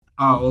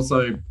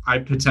Also, I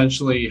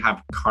potentially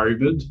have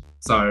COVID.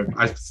 So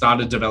I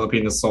started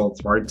developing a sore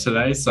throat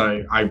today.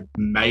 So I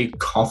may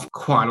cough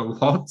quite a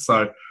lot.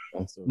 So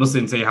we'll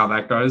soon see how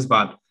that goes.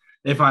 But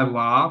if I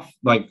laugh,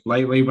 like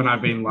lately when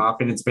I've been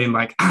laughing, it's been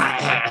like,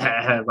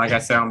 like I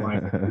sound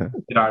like,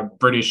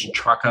 British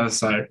trucker.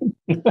 So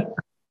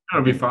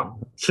it'll be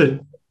fun.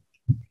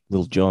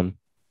 Little John.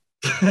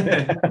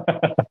 Yeah.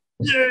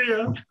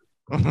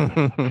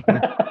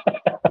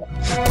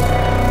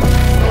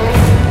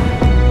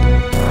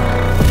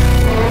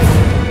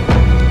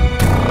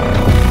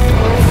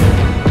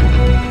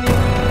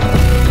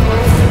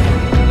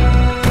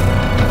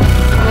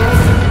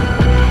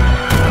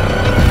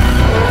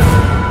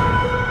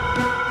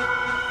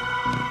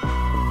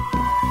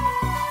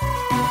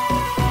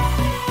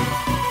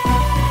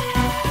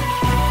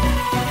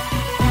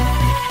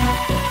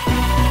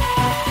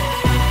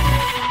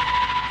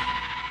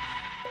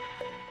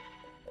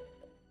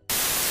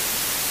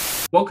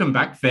 Welcome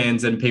back,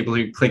 fans and people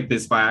who clicked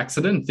this by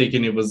accident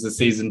thinking it was the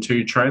Season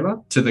 2 trailer,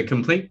 to the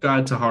Complete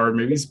Guide to Horror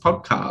Movies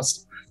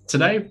podcast.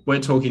 Today,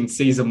 we're talking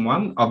Season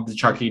 1 of the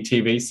Chucky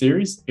TV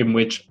series, in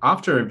which,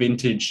 after a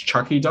vintage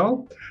Chucky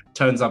doll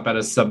turns up at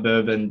a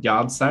suburban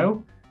yard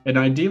sale, an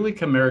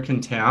idyllic American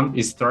town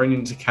is thrown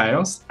into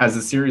chaos as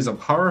a series of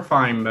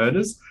horrifying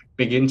murders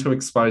begin to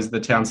expose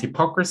the town's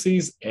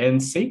hypocrisies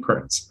and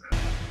secrets.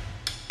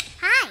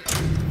 Hi,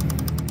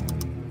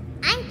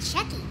 I'm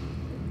Chucky.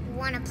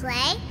 Wanna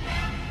play?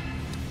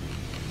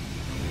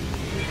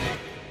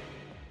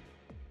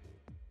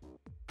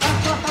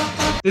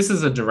 This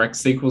is a direct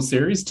sequel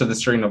series to the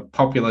string of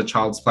popular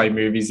Child's Play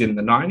movies in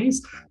the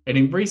 90s, and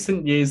in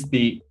recent years,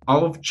 the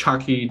of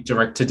Chucky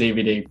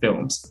direct-to-DVD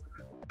films.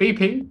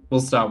 BP, we'll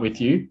start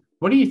with you.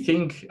 What do you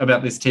think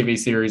about this TV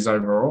series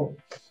overall?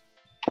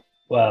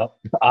 Well,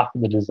 after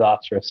the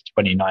disastrous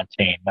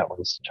 2019, that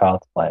was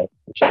Child's Play.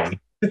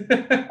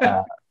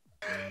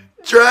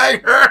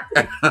 Drag her!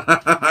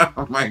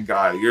 Oh my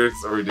god, you're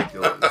so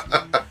ridiculous.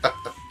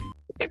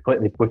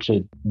 Completely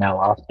butchered in our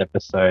last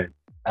episode.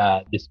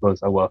 This was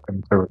a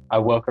welcome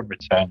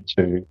return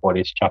to what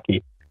is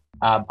Chucky.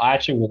 I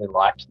actually really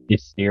liked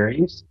this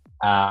series.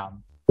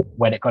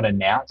 When it got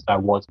announced, I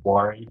was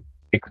worried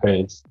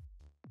because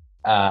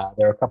there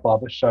are a couple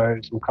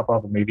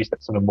other movies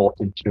that sort of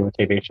morphed into a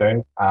TV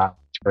show.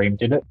 Scream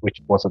did it,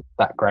 which wasn't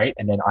that great,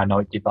 and then I Know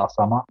It Did Last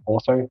Summer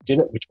also did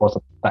it, which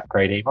wasn't that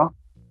great either.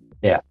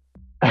 Yeah,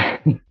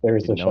 there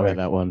is a show about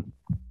that one.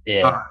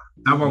 Yeah,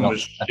 that one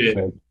was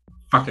shit.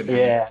 Fucking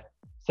yeah.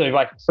 So,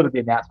 sort of the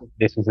announcement of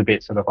this was a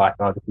bit sort of like,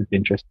 oh, this is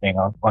interesting.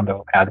 I wonder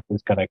how this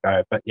is going to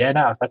go. But yeah,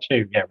 no, I was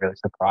actually really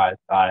surprised.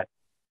 I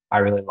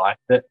really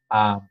liked it.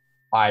 I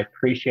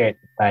appreciate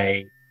that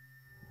they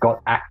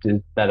got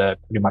actors that are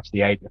pretty much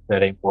the age of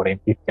 13, 14,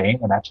 15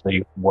 and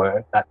actually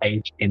were that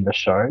age in the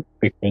show,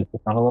 because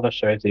there's not a lot of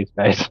shows these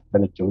days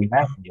that are doing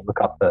that. And you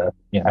look up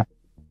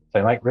so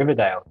like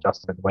Riverdale,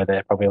 Justin, where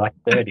they're probably like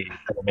 30,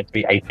 but they're meant to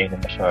be 18 in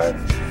the show.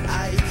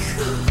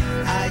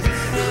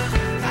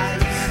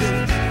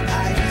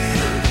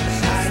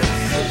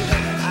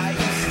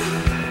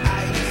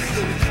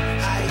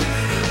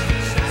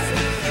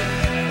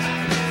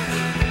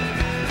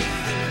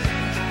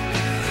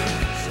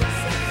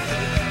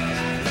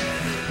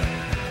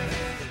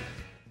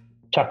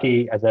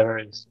 Chucky, as ever,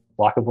 is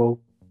likable.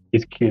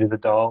 He's cute as a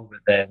doll, but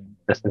then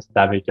just as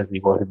savage as he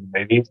was in the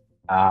movies.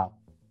 But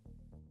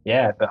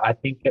I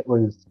think it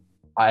was...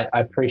 I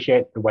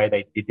appreciate the way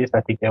they did this. I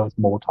think there was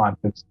more time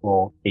to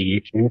explore key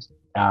issues,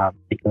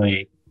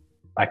 particularly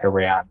like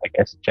around, I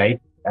guess, Jake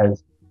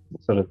as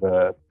sort of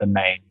the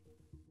main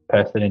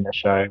person in the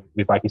show,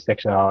 with like his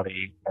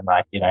sexuality and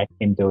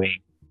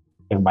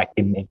him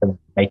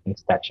making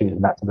statues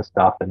and that sort of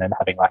stuff, and then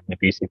having like an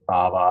abusive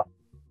father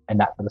and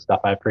that sort of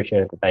stuff. I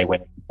appreciated that they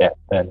went into depth,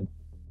 and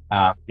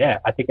I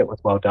think it was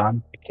well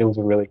done. The kills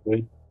were really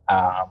good.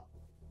 I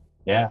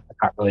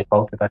can't really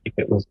fault it. I think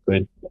it was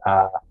good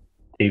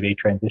TV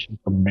transition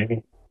from the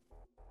movie.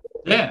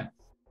 Yeah,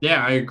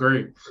 I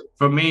agree.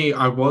 For me,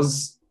 I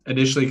was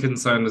initially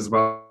concerned as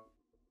well,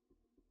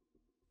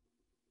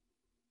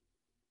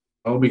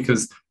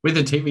 because with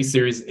a TV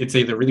series, it's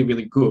either really,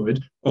 really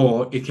good,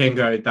 or it can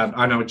go that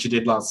I Know What You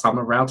Did Last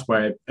Summer route,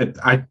 where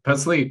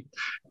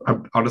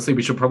honestly,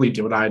 we should probably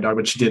do an I Know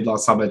What You Did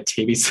Last Summer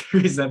TV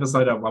series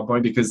episode at one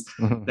point, because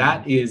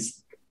that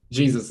is,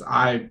 Jesus,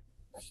 I'm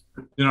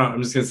just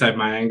going to save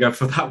my anger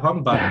for that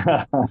one, but...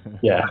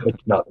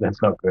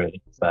 that's not good.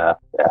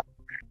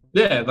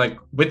 Yeah, like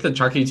with the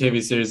Chucky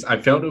TV series,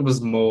 I felt it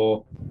was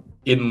more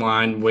in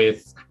line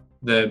with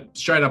the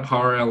straight up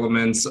horror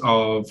elements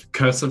of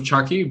Curse of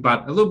Chucky,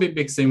 but a little bit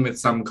mixed in with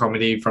some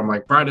comedy from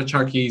like Bride of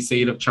Chucky,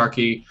 Seed of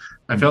Chucky.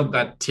 I felt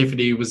that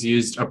Tiffany was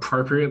used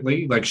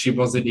appropriately. Like, she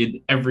wasn't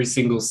in every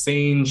single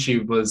scene. She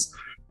was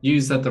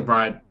used at the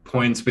right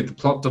points with the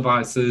plot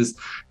devices.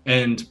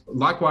 And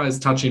likewise,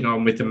 touching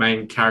on with the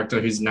main character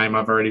whose name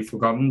I've already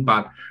forgotten,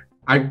 but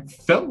I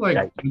felt like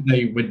Yeah. when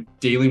they were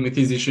dealing with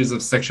these issues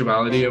of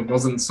sexuality, it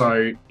wasn't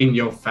so in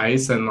your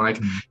face and like,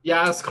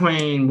 yes,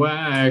 queen,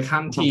 work,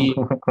 hunty.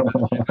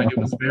 Like, it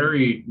was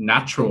very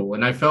natural.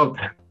 And I felt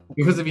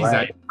because of his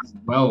Right. age as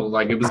well,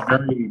 like it was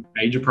very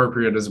age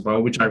appropriate as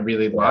well, which I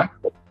really like.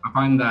 I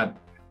find that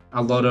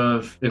a lot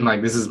of, and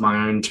like this is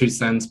my own 2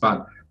 cents,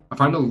 but I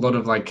find a lot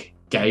of like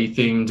gay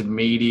themed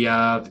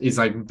media is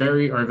like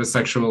very over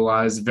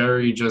sexualized,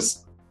 very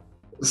just.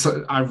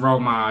 So I roll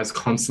my eyes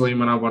constantly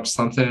when I watch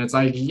something. It's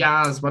like,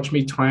 yes, watch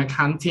me twerk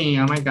hunting.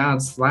 Oh my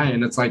God, slay.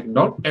 And it's like,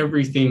 not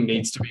everything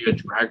needs to be a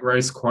drag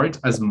race quote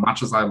as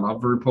much as I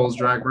love RuPaul's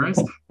Drag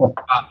Race. But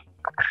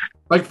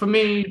like for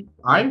me,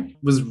 I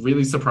was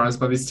really surprised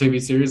by this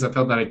TV series. I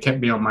felt that it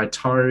kept me on my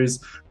toes.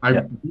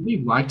 I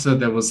really liked that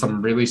there was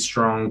some really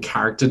strong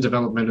character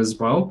development as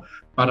well.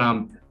 But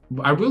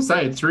I will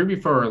say it threw me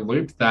for a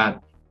loop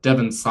that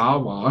Devon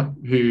Sawa,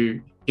 who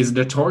is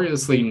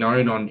notoriously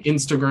known on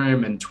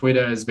Instagram and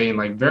Twitter as being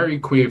like very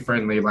queer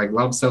friendly, like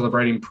loves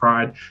celebrating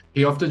pride.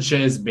 He often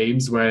shares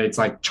memes where it's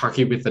like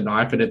Chucky with the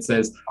knife and it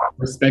says,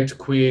 respect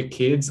queer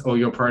kids or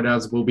your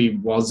pronouns will be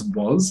was.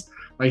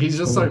 Like he's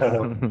just so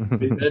fun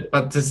with it.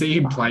 But to see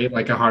him play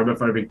like a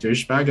homophobic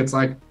douchebag, it's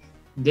like,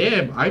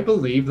 damn, I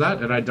believe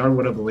that, and I don't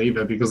want to believe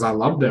it because I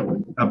love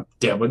Devon.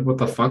 Devon, what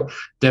the fuck?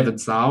 Devon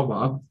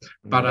Sawa.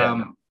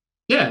 But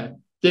yeah.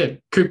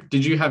 Coop,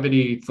 did you have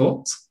any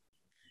thoughts?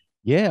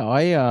 Yeah,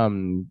 I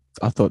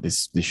thought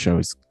this show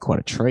was quite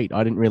a treat.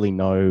 I didn't really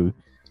know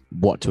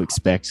what to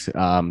expect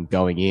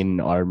going in.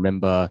 I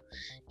remember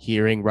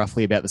hearing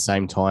roughly about the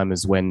same time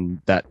as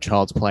when that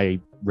Child's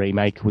Play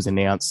remake was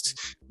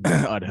announced.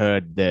 I'd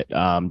heard that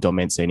Don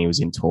Mancini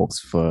was in talks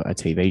for a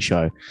TV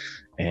show,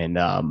 and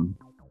I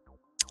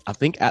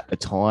think at the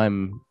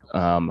time,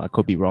 I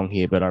could be wrong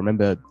here, but I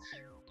remember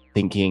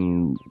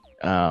thinking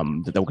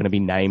that they were going to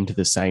be named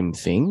the same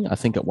thing. I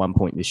think at one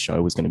point this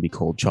show was going to be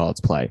called Child's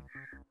Play.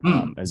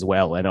 As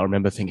well. And I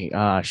remember thinking,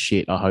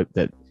 shit, I hope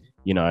that,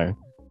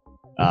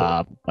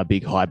 a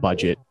big high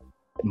budget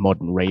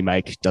modern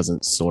remake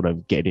doesn't sort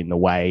of get in the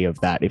way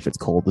of that if it's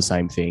called the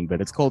same thing,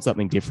 but it's called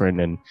something different,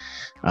 and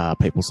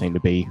people seem to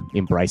be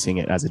embracing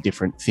it as a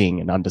different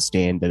thing and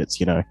understand that it's,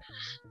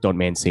 Don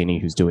Mancini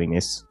who's doing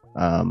this.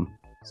 So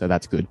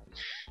that's good.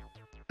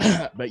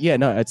 But yeah,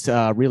 no, it's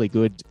really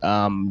good.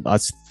 I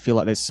feel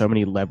like there's so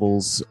many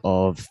levels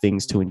of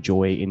things to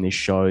enjoy in this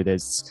show.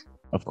 There's,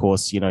 of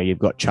course, you've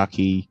got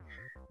Chucky,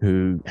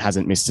 who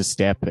hasn't missed a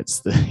step.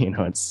 It's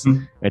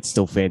it's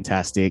still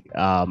fantastic.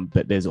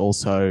 But there's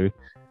also,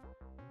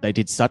 they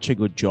did such a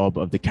good job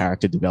of the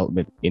character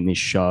development in this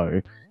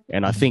show,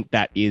 and I think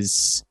that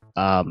is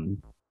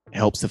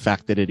helps the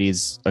fact that it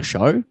is a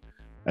show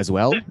as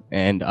well.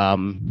 And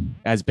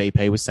as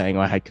BP was saying,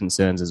 I had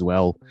concerns as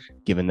well,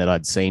 given that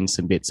I'd seen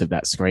some bits of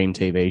that Scream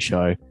TV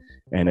show.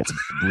 And it's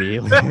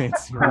really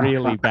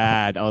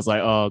bad. I was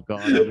like, oh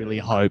God, I really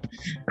hope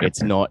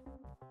it's not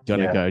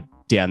going to go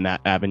down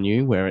that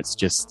avenue where it's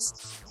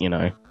just,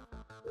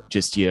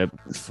 just your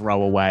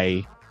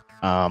throwaway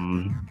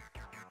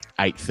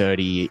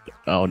 8:30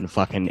 on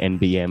fucking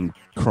NBM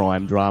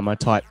crime drama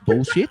type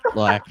bullshit.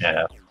 Like,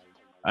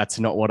 that's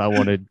not what I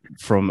wanted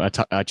from a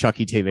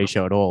Chucky TV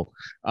show at all.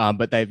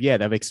 But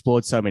they've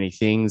explored so many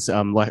things.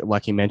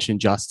 Like you mentioned,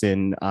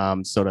 Justin,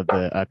 sort of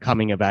the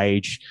coming of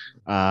age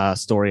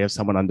story of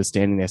someone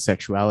understanding their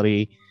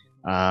sexuality.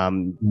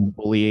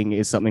 Bullying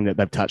is something that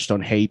they've touched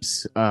on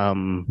heaps.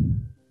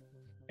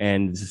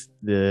 And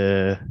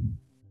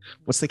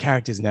what's the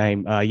character's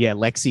name?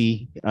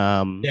 Lexi.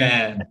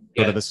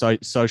 Sort of the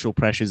social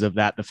pressures of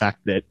that. The fact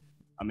that,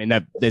 I mean,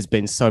 there's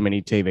been so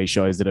many TV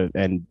shows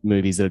and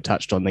movies that have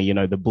touched on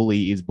the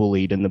bully is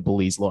bullied and the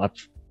bully's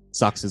life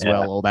sucks as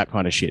well, all that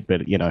kind of shit.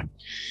 But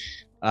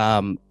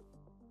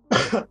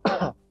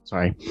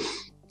sorry.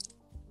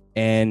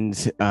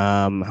 And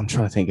I'm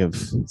trying to think of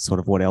sort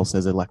of what else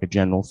as a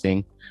general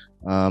thing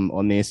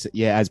on this.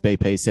 Yeah, as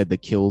BP said, the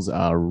kills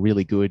are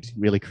really good,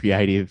 really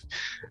creative.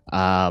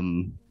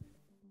 And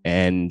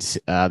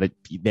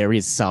there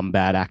is some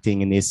bad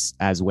acting in this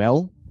as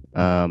well.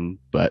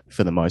 But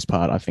for the most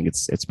part, I think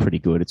it's pretty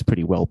good. It's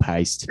pretty well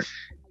paced,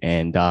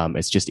 and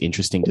it's just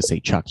interesting to see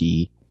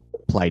Chucky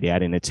played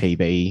out in a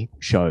TV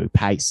show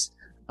pace,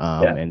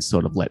 and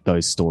sort of let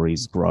those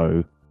stories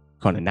grow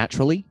kind of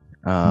naturally.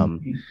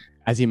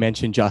 As you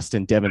mentioned,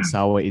 Justin, Devon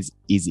Sawa is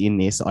in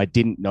this. I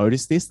didn't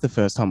notice this the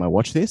first time I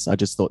watched this. I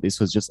just thought this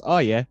was just,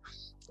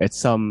 it's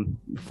some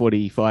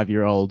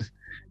 45-year-old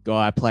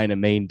guy playing a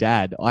mean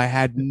dad. I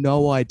had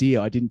no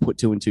idea. I didn't put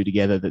two and two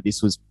together that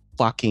this was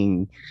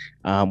fucking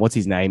what's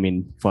his name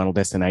in Final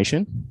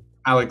Destination?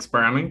 Alex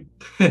Browning.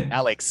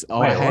 Alex.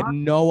 I had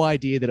no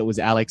idea that it was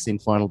Alex in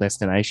Final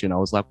Destination. I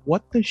was like,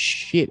 what the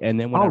shit? And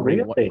then when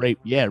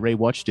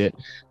rewatched it,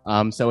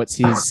 so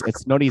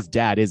it's not his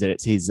dad, is it?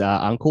 It's his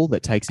uncle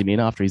that takes him in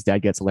after his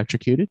dad gets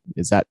electrocuted.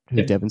 Is that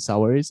who Devon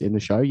Sawa is in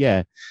the show?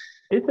 Yeah.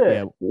 Is it?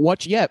 Yeah.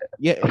 Watch. Yeah.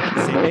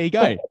 See,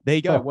 there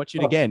you go. Watch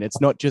it again. It's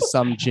not just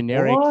some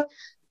generic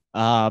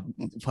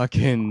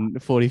fucking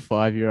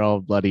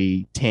 45-year-old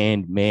bloody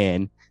tanned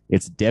man.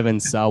 It's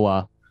Devon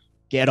Sawa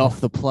Get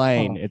off the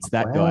plane. It's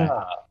that guy.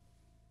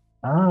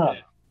 Ah,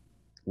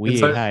 Weird,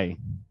 so- hey?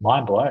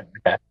 mind blown.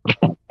 Okay.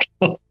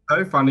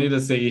 So funny to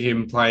see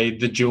him play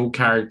the dual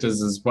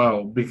characters as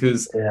well,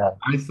 because Yeah.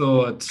 I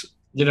thought,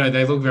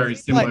 they look very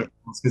similar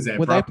because they're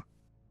Were they? brothers.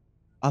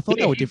 I thought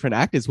they were different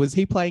actors. Was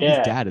he playing his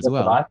dad as that's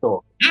well? What I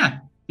thought. Yeah.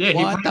 Yeah. he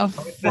What played the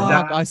both fuck?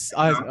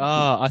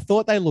 dad. I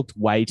thought they looked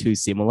way too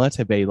similar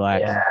to be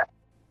like,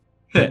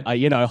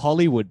 Yeah.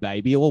 Hollywood,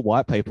 baby. All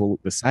white people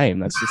look the same.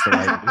 That's just the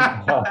way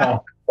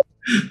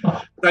it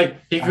is. Like,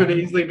 he could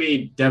easily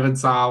be Devon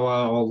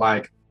Sawa or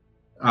like,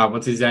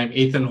 what's his name?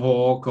 Ethan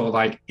Hawke, or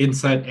like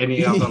insert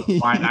any other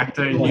white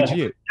actor.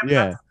 Legit.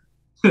 Yeah.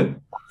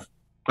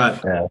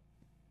 But Yeah.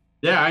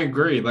 yeah, I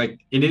agree. Like,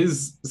 it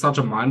is such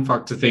a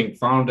mindfuck to think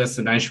Final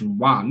Destination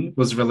 1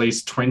 was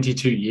released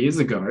 22 years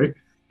ago.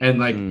 And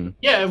like,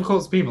 yeah, of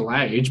course people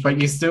age, but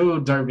you still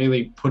don't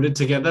really put it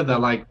together. They're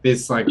like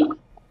this like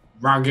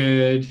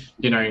rugged,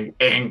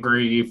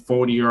 angry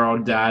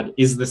 40-year-old dad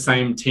is the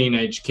same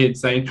teenage kid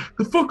saying,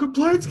 the fucking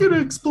plane's gonna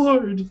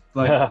explode.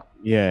 Like,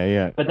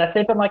 Yeah. But that's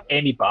even like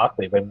Andy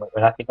Barclay when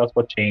I think I was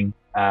watching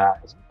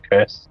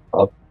Curse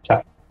of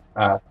Chucky,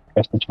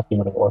 Curse of Chucky,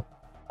 what it was.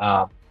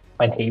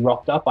 When he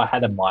rocked up, I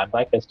had a mind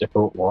blank as to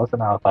who it was,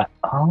 and I was like,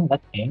 "Oh,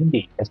 that's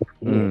Andy." As a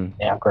kid,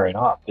 now grown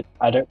up, but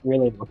I don't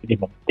really look at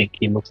him and think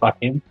he looks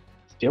like him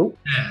still.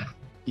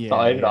 So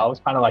I was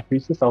kind of like,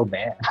 "Who's this old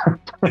man?"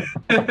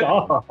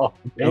 Oh,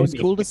 It was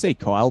Andy. cool to see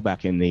Kyle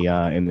back in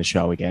the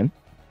show again.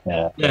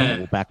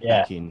 Yeah. Back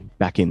in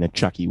the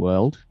Chucky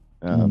world.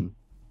 And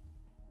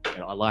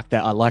I like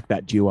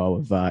that duo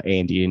of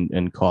Andy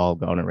and Kyle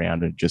going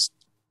around and just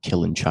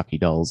killing Chucky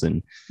dolls,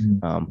 and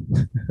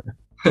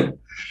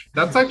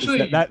that's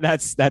actually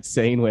that's that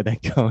scene where they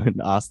go and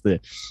ask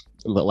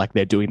like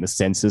they're doing the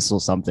census or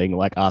something,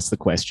 like ask the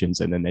questions,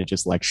 and then they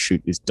just like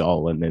shoot this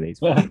doll, and then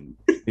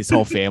this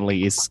whole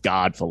family is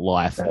scarred for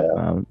life.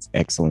 It's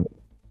excellent.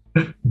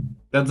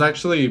 That's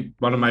actually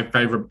one of my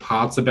favorite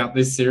parts about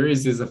this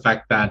series, is the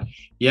fact that,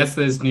 yes,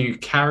 there's new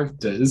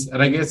characters,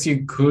 and I guess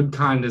you could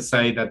kind of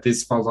say that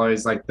this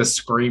follows like the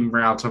Scream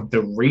route of the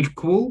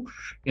requel,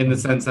 in the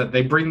sense that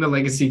they bring the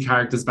legacy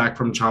characters back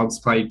from Child's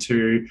Play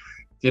to,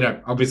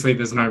 obviously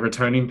there's no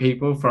returning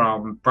people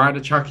from Bride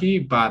of Chucky,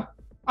 but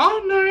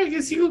I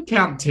guess you could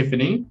count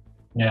Tiffany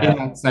in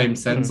that same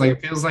sense. Like,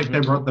 it feels like they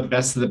brought the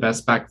best of the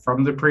best back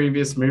from the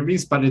previous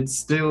movies, but it's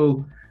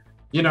still,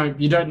 you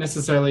don't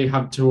necessarily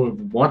have to have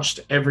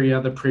watched every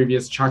other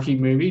previous Chucky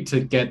movie to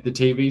get the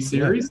TV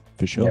series.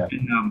 For sure.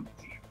 And,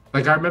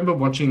 like, I remember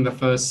watching the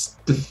first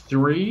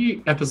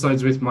 3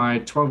 episodes with my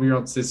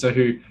 12-year-old sister,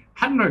 who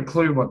had no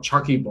clue what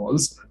Chucky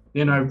was.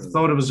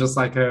 Thought it was just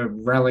like a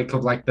relic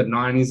of like the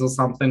 90s or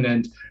something.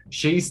 And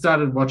she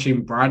started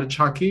watching Bride of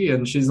Chucky,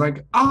 and she's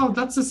like, "Oh,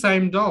 that's the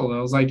same doll." I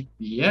was like,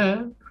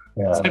 yeah.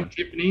 Same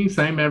Tiffany,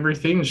 same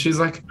everything. And she's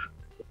like,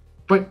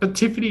 but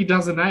Tiffany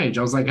doesn't age.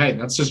 I was like, hey,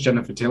 that's just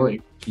Jennifer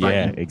Tilly.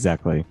 Yeah,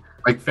 exactly.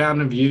 Like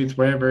Fountain of Youth,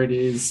 wherever it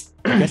is.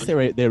 I guess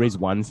there is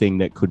one thing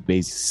that could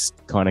be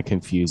kind of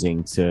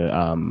confusing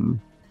to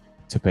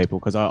people,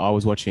 because I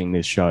was watching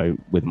this show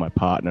with my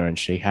partner, and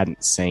she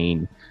hadn't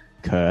seen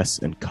Curse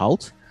and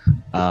Cult.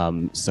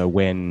 So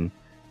when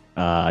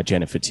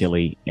Jennifer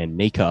Tilly and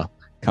Nika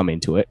come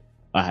into it,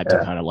 I had to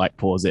kind of like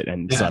pause it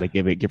and sort of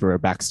give her a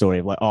backstory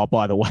of like, oh,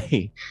 by the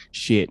way,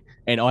 shit.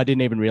 And I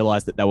didn't even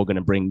realize that they were going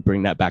to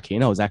bring that back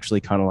in. I was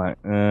actually kind of like,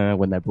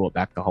 when they brought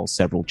back the whole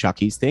several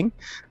Chuckies thing,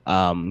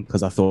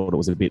 because I thought it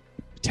was a bit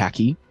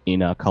tacky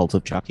in Cult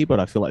of Chucky, but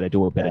I feel like they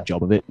do a better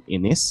job of it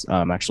in this.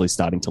 I'm actually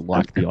starting to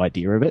like the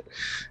idea of it.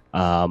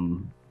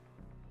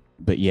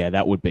 But yeah,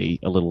 that would be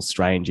a little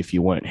strange if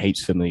you weren't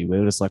heaps familiar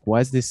with it. It's like, why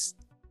is this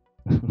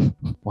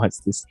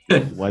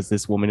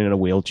woman in a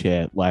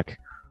wheelchair? Like,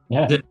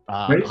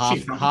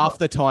 half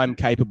the time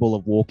capable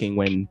of walking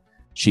when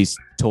she's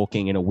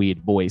talking in a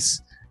weird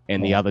voice,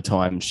 and the other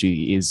time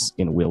she is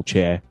in a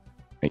wheelchair.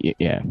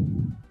 Yeah.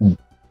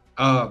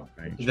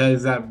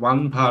 There's that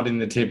one part in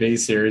the TV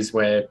series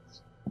where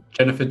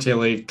Jennifer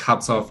Tilly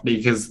cuts off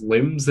Nika's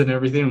limbs and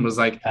everything, and was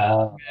like,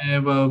 yeah,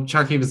 well,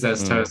 Chucky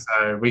possessed her,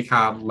 so we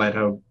can't let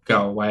her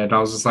go away. And I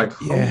was just like,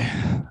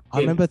 I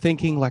remember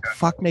thinking, like,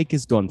 fuck,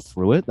 Nika's gone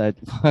through it. That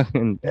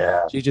fucking,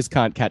 she just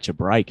can't catch a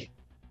break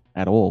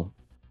at all.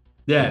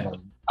 Yeah.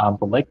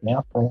 The leg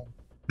now.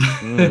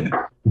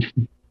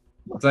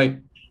 It's like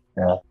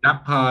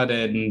that part,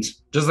 and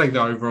just like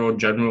the overall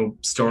general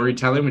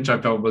storytelling, which I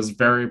felt was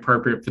very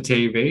appropriate for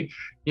TV.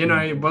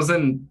 It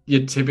wasn't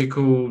your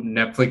typical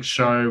Netflix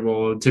show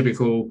or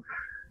typical,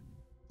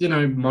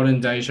 modern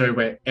day show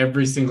where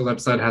every single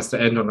episode has to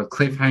end on a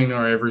cliffhanger,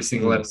 or every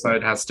single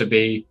episode has to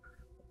be,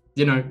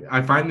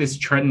 I find this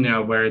trend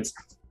now where it's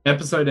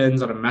episode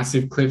ends on a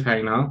massive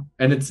cliffhanger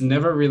and it's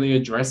never really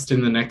addressed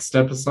in the next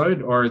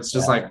episode, or it's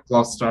just like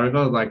glossed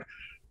over. Like,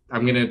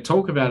 I'm going to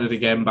talk about it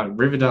again, but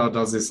Riverdale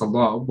does this a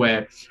lot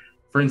where,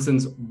 for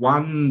instance,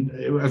 I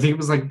think it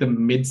was like the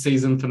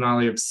mid-season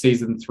finale of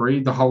season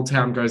 3, the whole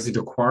town goes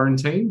into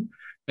quarantine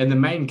and the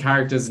main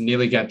characters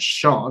nearly get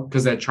shot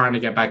because they're trying to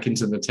get back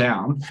into the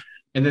town.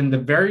 And then the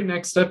very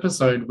next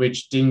episode,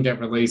 which didn't get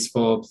released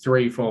for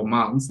 3-4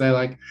 months, they're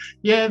like,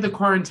 yeah, the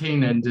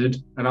quarantine ended.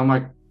 And I'm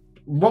like,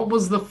 what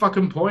was the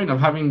fucking point of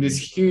having this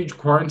huge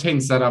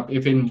quarantine setup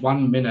if in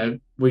 1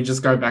 minute we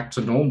just go back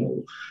to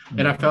normal?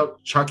 And I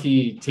felt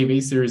Chucky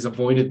TV series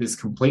avoided this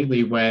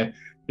completely, where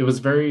it was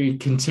very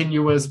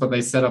continuous, but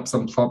they set up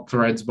some plot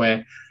threads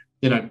where,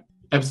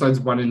 episodes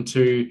 1 and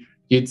 2,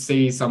 you'd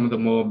see some of the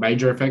more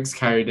major effects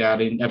carried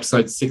out in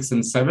episodes 6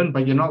 and 7,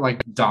 but you're not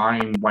like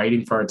dying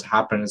waiting for it to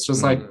happen. It's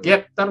just like,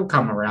 yep, that'll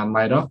come around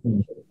later.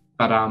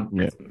 But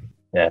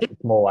yeah,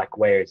 it's more like,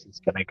 where is this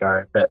going to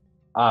go? But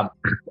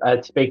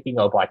speaking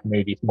of like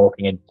movies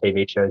morphing into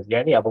TV shows, the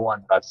only other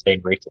one I've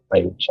seen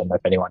recently, which I don't know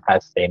if anyone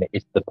has seen it,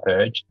 is the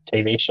Purge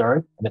TV show,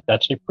 and it's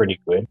actually pretty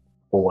good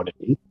for what it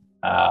is.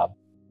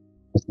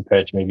 Because the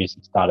Purge movies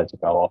have started to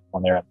go off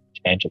on their own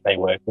tangent they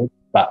work with,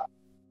 but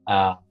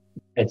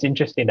it's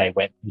interesting they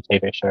went to the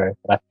TV show,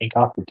 but I think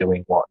after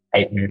doing 9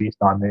 movies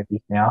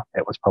now,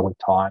 it was probably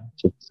time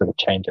to sort of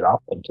change it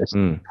up and just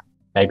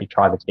maybe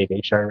try the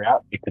TV show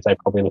route, because they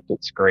probably looked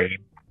at Scream,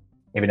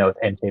 even though it's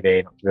MTV and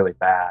it was really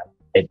bad,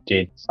 it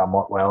did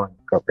somewhat well and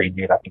got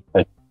renewed, I think,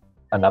 for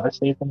another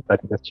season. So I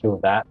think there's 2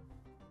 of that.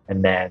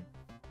 And then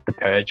The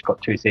Purge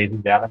got 2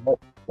 seasons out of it.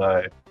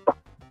 So,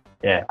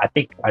 yeah, I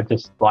think I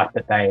just like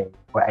that they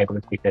were able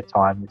to take their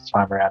time this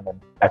time around. And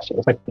actually,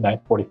 it was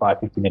like, 45,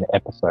 50-minute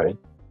episode.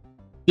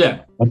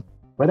 yeah,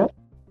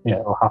 Yeah,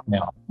 or half an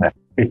hour. No,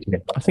 50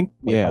 minutes. I think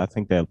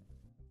they're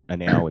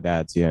an hour with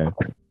ads. Yeah,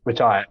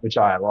 Which I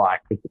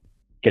like, because it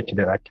get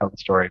to tell the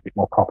story a bit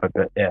more proper.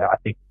 But yeah, I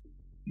think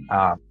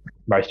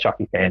most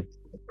Chucky fans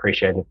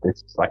appreciated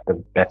this. It's like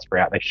the best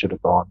route they should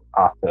have gone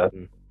after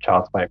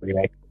Child's Play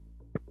remake.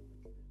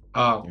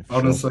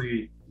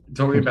 Honestly,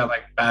 talking about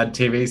like bad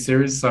TV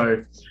series,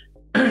 so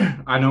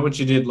I know what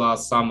you did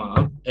last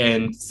summer,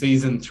 and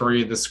season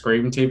 3 of the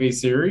Scream TV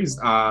series.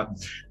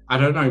 I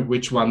don't know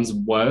which one's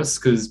worse,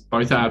 because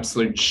both are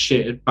absolute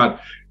shit,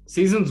 but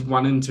seasons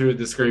 1 and 2 of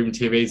the Scream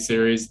TV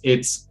series,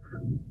 it's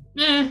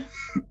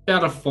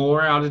about a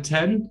 4 out of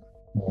 10.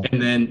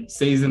 And then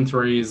season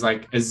 3 is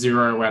like a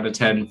 0 out of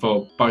 10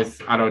 for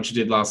both I Know What You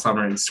Did Last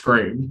Summer and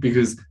Scream,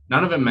 because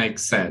none of it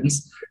makes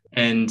sense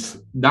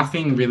and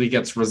nothing really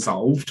gets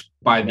resolved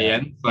by the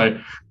end. So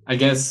I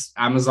guess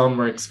Amazon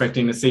were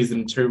expecting a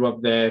season 2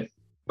 of their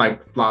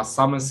like last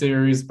summer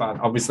series, but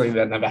obviously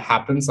that never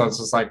happened. So it's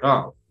just like,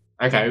 oh,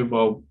 okay,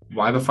 well,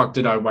 why the fuck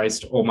did I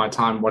waste all my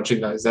time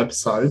watching those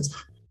episodes?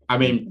 I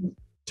mean,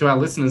 to our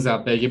listeners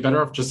out there, you're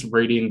better off just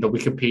reading the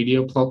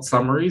Wikipedia plot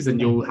summaries and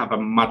you'll have a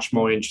much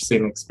more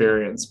interesting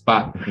experience.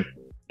 But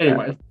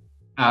anyway.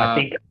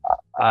 I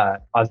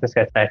was just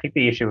going to say, I think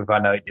the issue with I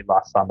Know You Did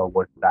Last Summer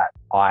was that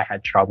I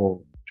had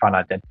trouble trying to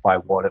identify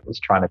what it was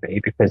trying to be,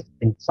 because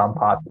in some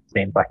parts it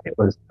seemed like it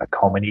was a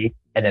comedy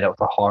and then it was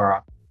a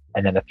horror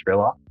and then a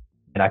thriller.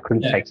 And I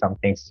couldn't take some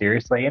things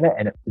seriously in it,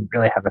 and it didn't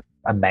really have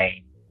a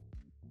main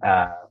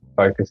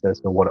focus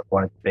as to what it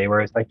wanted to be.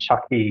 Whereas like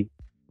Chucky's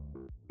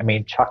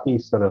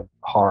sort of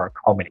horror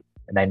comedy,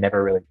 and they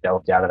never really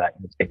delved out of that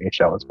in the TV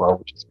show as well,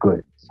 which is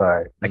good.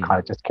 So they kind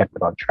of just kept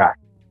it on track.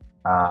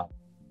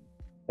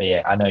 But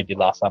yeah, I Know You Did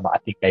Last Summer. I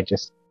think they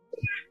just,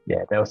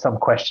 there was some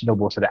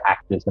questionable sort of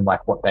actors and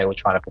like what they were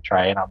trying to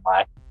portray. And I'm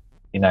like,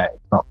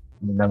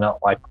 they're not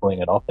like pulling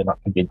it off. They're not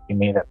convincing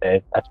me that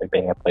they're actually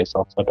being a police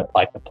officer, but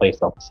like the police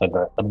officer,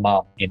 the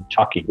mum in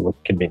Chucky was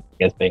convincing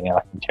as being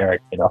like an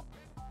interrogator.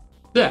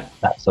 Yeah.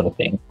 That sort of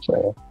thing.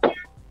 So.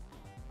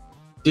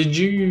 Did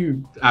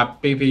you,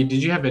 BP,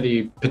 did you have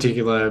any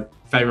particular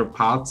favourite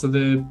parts of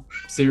the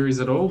series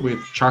at all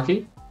with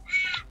Chucky?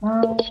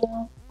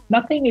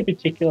 Nothing in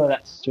particular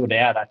that stood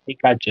out. I think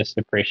I just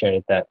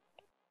appreciated that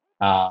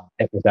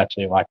it was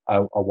actually like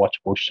a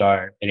watchable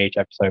show, and each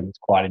episode was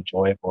quite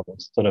enjoyable. It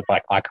was sort of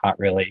like, I can't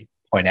really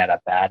point out a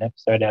bad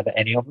episode out of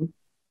any of them.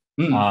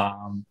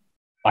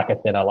 Like I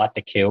said, I liked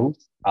the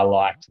kills. I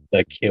liked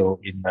the kill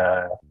in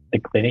the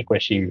clinic where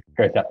she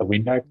goes out the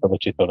window,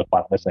 which is sort of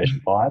Final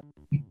Destination 5.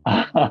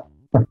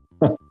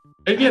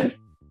 Again,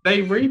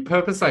 they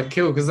repurposed that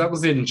kill because that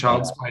was in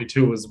Child's Play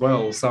 2 as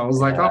well. So I was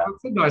like, oh,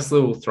 that's a nice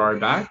little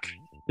throwback.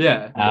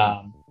 Yeah.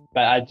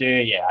 But I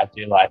do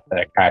like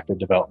the character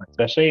development,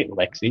 especially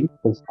Lexi,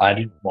 because I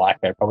didn't like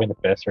her. Probably in the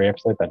first 3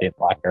 episodes, I didn't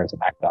like her as an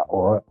actor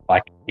or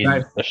like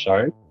in the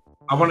show.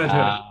 I wanted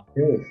her to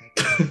kill.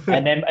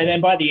 and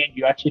then by the end,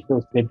 you actually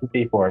feel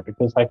sympathy for her,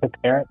 because like her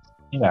parents,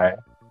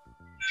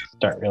 just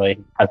don't really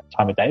have the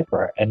time of day for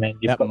her. And then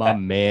you've got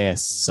mum mare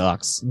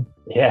sucks.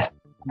 Yeah.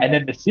 And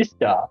then the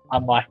sister,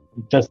 I'm like,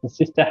 does the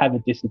sister have a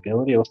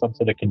disability or some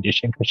sort of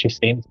condition? Because she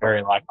seems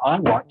very like, I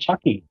want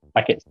Chucky.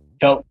 Like it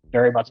felt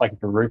very much like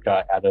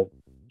Veruca out of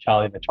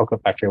Charlie and the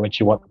Chocolate Factory when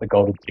she wants the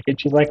golden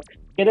ticket. She's like,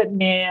 get it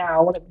now. I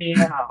want it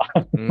now.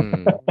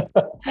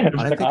 I don't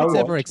think it's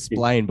ever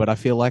explained, but I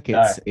feel like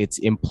it's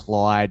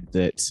implied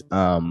that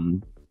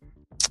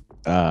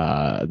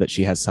that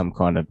she has some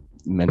kind of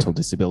mental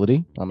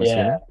disability. I'm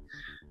assuming.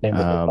 Seen it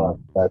before,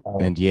 but,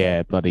 And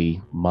yeah,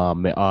 bloody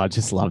mom. Oh, I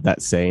just love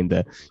that scene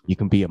that you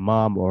can be a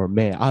mom or a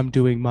man. I'm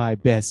doing my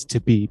best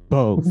to be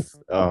both.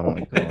 Oh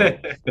my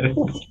god.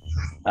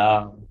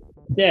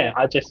 yeah,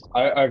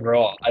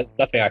 overall,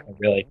 nothing I can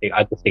really think.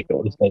 I just think it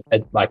was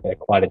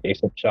quite a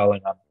decent show,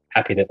 and I'm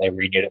happy that they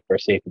renewed it for a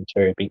season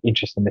two. It'd be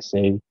interesting to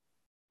see,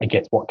 I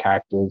guess, what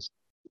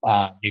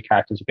new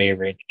characters are being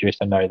reintroduced.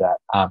 I know that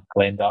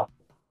Glenda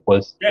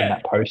was in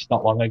that post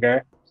not long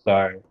ago.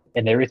 So,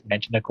 and there is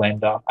mention of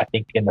Glenda, I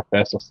think, in the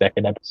first or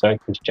second episode,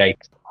 because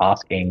Jake's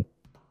asking,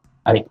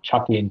 I think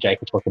Chucky and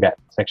Jake are talking about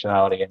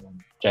sexuality, and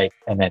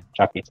then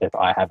Chucky says,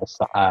 "I have a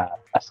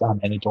son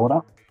and a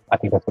daughter." I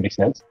think that's what he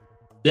says.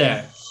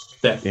 Yeah.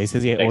 He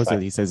says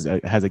he says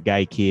has a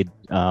gay kid.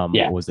 Or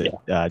was it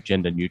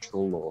gender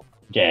neutral or?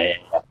 Yeah.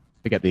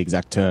 Forget the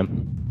exact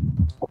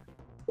term.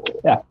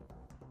 Yeah.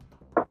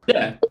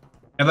 Yeah.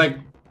 And like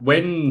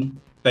when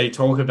they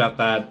talk about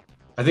that,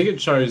 I think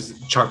it shows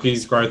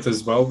Chucky's growth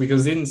as well,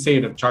 because in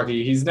Scene of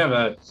Chucky, he's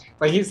never,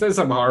 like, he says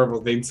some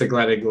horrible things to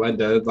Glenn and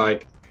Glenda.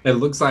 Like, it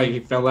looks like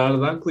he fell out of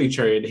the ugly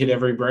tree and hit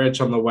every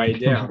branch on the way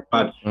down.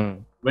 But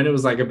when it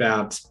was like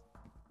about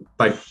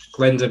like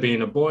Glenda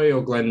being a boy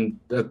or Glenn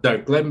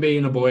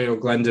being a boy or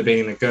Glenda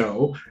being a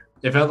girl,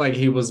 it felt like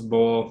he was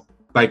more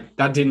like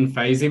that didn't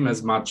faze him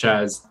as much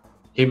as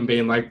him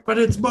being like, but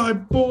it's my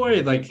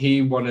boy. Like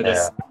he wanted a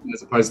son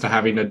as opposed to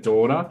having a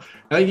daughter.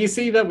 Like you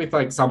see that with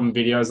like some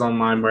videos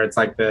online where it's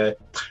like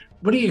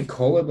what do you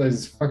call it?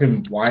 Those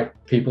fucking white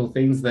people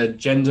things, the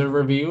gender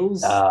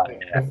reveals,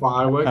 the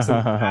fireworks.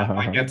 And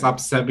like gets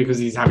upset because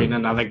he's having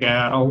another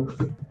girl,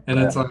 and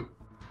it's like,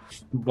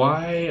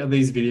 why are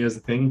these videos a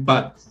thing?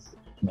 But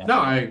no,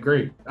 I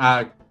agree.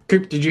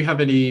 Coop, did you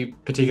have any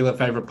particular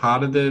favorite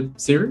part of the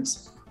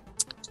series?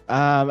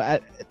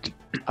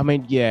 I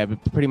mean, yeah, but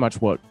pretty much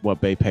what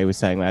BP was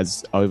saying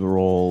as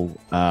overall,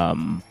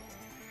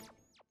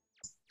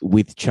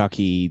 with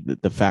Chucky,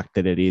 the fact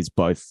that it is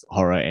both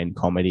horror and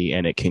comedy,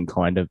 and it can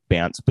kind of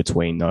bounce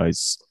between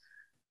those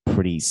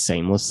pretty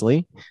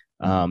seamlessly.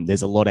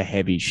 There's a lot of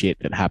heavy shit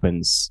that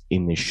happens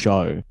in this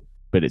show,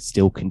 but it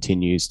still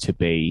continues to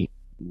be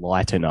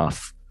light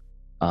enough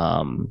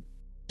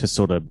to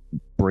sort of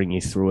bring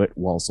you through it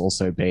whilst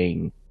also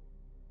being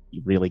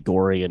really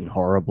gory and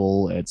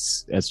horrible.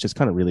 It's just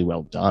kind of really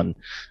well done.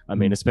 I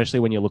mean, especially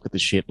when you look at the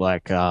shit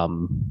like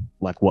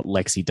what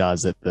Lexi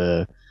does at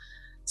the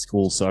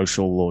school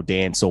social or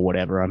dance or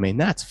whatever. I mean,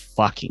 that's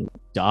fucking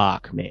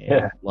dark, man.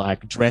 Yeah.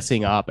 Like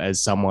dressing up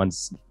as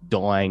someone's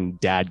dying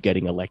dad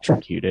getting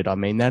electrocuted. I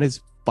mean, that is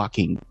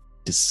fucking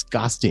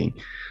disgusting.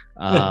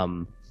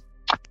 And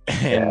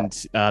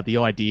the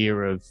idea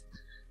of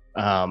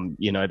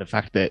the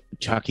fact that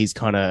Chucky's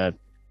kind of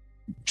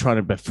trying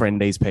to befriend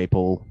these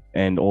people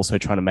and also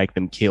trying to make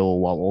them kill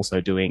while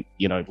also doing,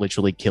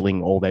 literally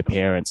killing all their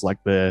parents, like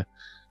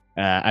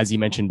as you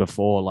mentioned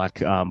before,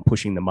 like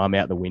pushing the mum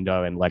out the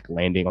window and like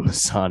landing on the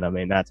son. I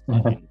mean, that's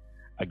fucking,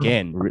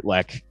 again,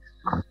 like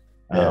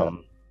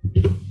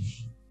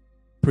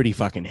pretty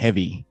fucking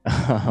heavy.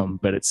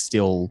 But it's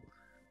still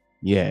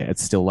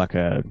like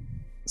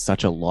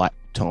such a light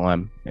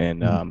time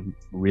and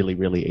really,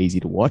 really easy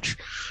to watch.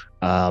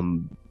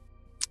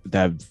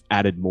 They've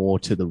added more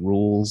to the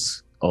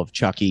rules of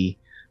Chucky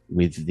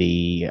with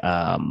the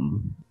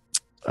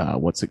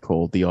what's it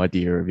called? The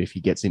idea of if he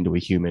gets into a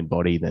human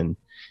body, then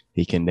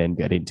he can then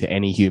get into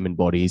any human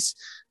bodies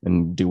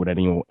and do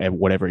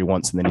whatever he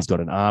wants, and then he's got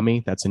an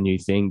army. That's a new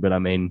thing, but I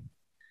mean,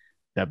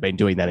 they've been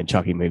doing that in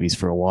Chucky movies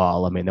for a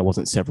while. I mean, there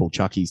wasn't several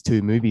Chuckies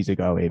 2 movies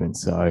ago even,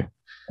 so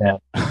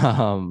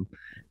that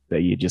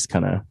you just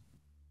kind of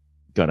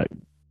got to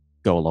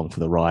go along for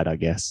the ride, I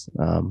guess.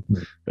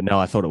 But no,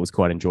 I thought it was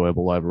quite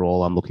enjoyable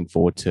overall. I'm looking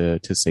forward to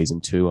season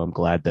 2. I'm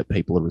glad that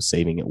people are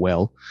receiving it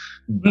well.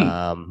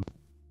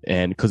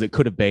 And because it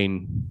could have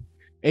been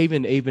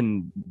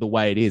even the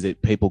way it is,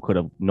 people could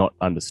have not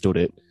understood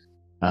it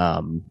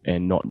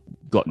and not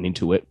gotten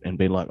into it and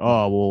been like,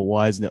 oh, well,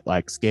 why isn't it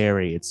like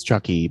scary? It's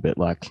Chucky. But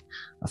like,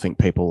 I think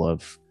people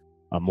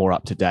are more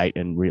up to date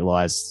and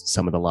realize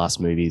some of the last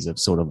movies have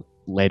sort of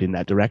led in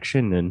that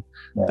direction, and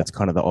that's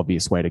kind of the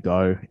obvious way to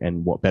go.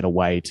 And what better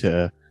way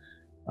to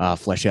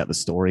flesh out the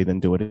story than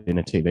do it in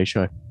a TV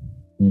show?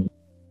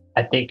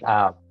 I think,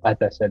 as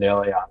I said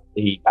earlier,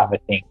 the other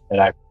thing that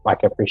I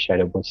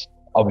appreciated was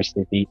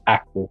obviously the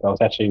actors. I was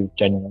actually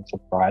genuinely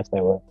surprised they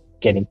were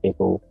getting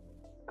people,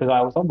 because I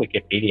was on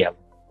Wikipedia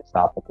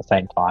stuff at the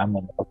same time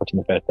when I was watching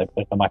the first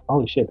episode. I'm like,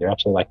 holy shit, they're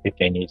actually like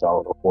 15 years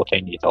old or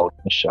 14 years old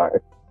in the show.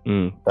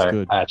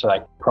 So I actually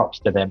like props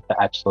to them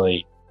for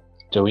actually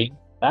doing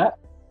that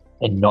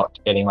and not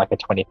getting like a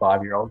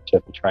 25-year-old to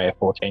portray a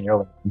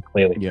 14-year-old and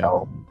clearly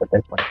tell that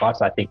they're 25.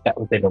 So I think that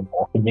was even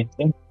more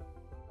convincing.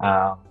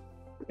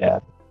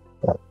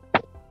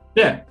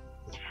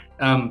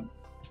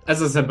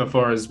 As I said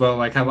before as well,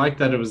 like I like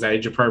that it was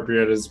age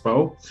appropriate as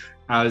well,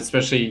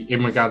 especially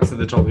in regards to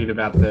the talking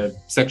about the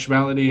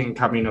sexuality and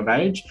coming of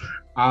age.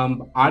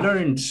 I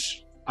don't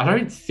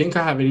think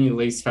I have any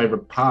least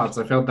favorite parts.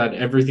 I felt that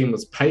everything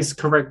was paced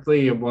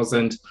correctly. It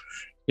wasn't,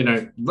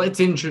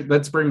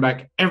 let's bring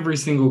back every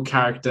single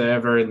character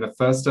ever in the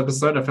first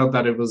episode. I felt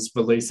that it was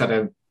released at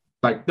a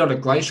not a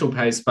glacial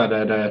pace, but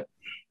at a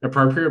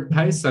appropriate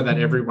pace, so that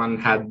everyone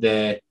had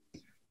their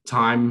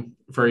time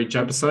for each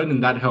episode,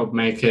 and that helped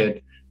make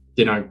it.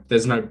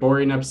 There's no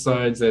boring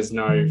episodes, there's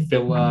no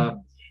filler.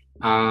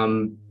 So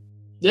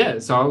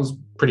I was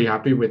pretty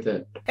happy with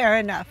it. Fair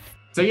enough.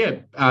 So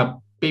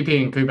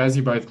BP and Coop, as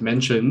you both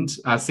mentioned,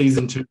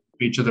 season 2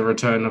 feature the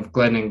return of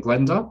Glenn and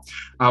Glenda.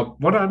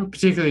 What I'm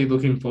particularly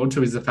looking forward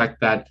to is the fact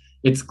that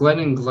it's Glenn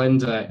and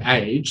Glenda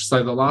age.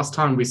 So the last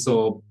time we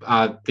saw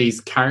these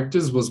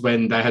characters was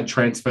when they had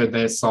transferred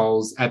their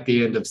souls at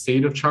the end of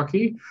Seed of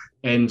Chucky.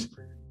 And,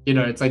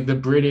 it's like the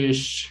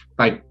British,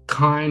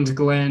 kind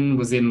Glenn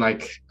was in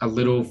a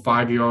little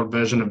 5-year-old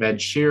version of Ed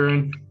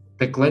Sheeran.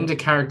 The Glenda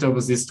character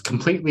was this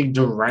completely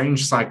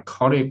deranged,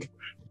 psychotic,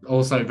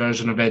 also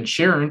version of Ed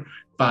Sheeran.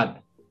 But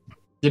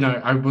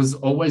I was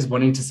always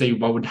wanting to see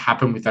what would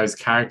happen with those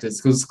characters,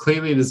 because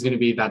clearly there's going to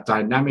be that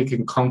dynamic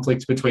and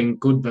conflict between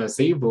good versus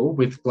evil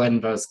with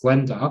Glenn versus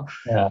Glenda.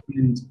 Yeah.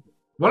 And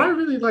what I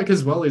really like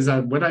as well is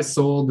that when I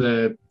saw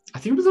I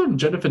think it was on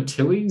Jennifer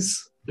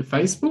Tilly's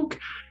Facebook,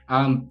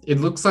 it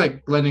looks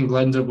like Glenn and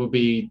Glenda will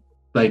be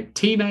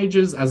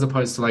teenagers as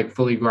opposed to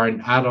fully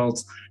grown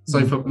adults.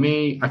 So for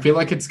me, I feel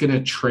like it's going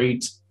to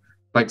treat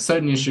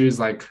certain issues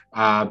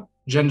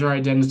gender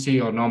identity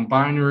or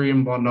non-binary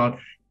and whatnot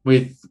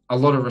with a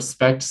lot of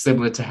respect,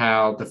 similar to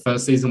how the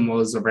first season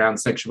was around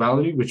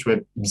sexuality, which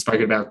we've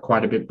spoken about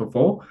quite a bit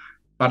before.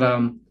 But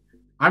I'm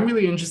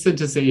really interested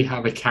to see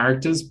how the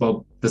characters,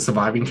 well, the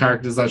surviving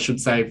characters, I should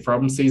say,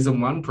 from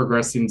season 1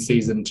 progress in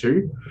season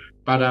 2.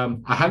 But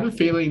I have a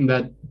feeling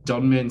that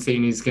Don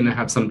Mancini is going to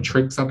have some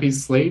tricks up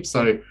his sleeve.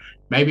 So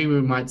maybe we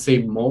might see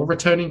more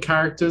returning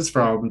characters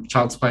from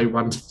Child's Play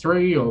 1 to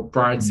 3 or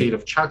Bride Seed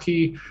of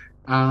Chucky.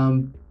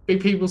 Big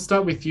People,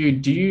 start with you.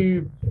 Do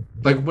you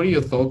what are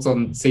your thoughts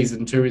on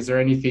season 2? Is there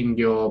anything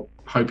you're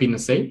hoping to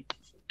see?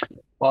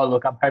 Well,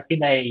 look, I'm hoping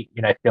they,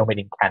 film it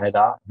in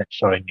Canada and it's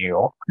shot in New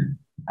York.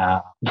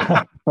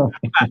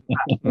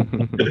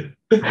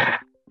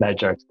 No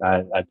jokes.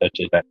 I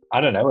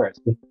don't know where it's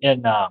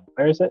in.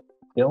 Where is it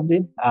filmed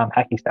in?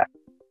 Hacky Sack.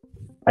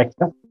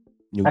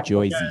 New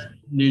Jersey.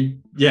 New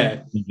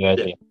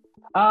Jersey.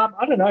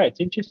 I don't know. It's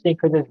interesting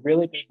because there's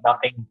really been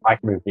nothing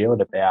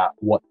revealed about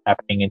what's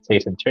happening in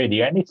season 2.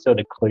 The only sort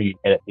of clue you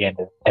get at the end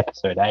of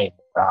episode 8 is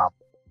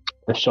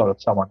the shot of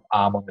someone's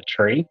arm on the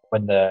tree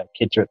when the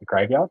kids are at the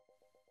graveyard.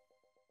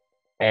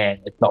 And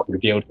it's not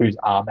revealed whose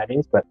arm that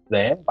is, but it's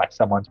there,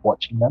 someone's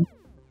watching them.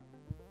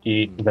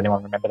 Does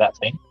anyone remember that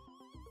scene?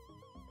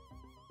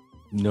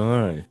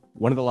 No.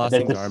 One of the last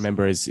things I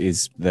remember is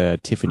the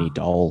Tiffany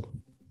doll.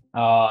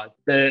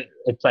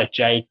 It's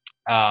Jake,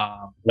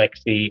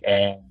 Lexi,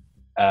 and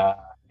I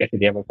guess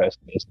the other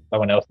person is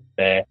someone else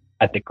there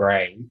at the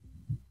grave,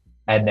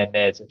 and then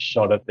there's a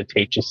shot of the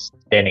teacher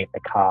standing in the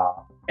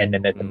car, and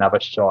then there's another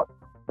shot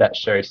that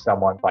shows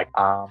someone's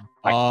arm.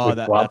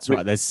 That's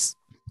right.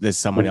 There's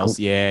someone else.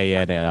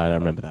 Yeah. No, I don't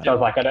remember that. So I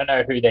was I don't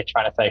know who they're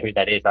trying to say who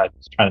that is. I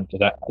was trying to do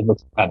that. It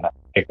looks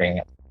figuring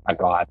it's a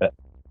guy, but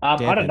I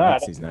don't know.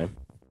 That's his name.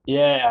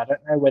 Yeah, I don't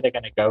know where they're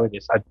going to go with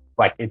this.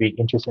 It'd be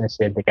interesting to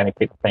see if they're going to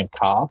keep the same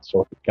cast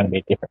or if it's going to be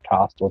a different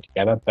cast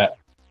altogether. But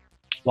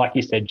like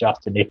you said,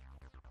 Justin, if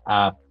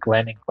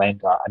Glenn and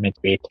Glenda are meant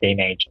to be a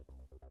teenager,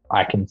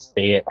 I can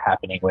see it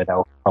happening where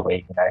they'll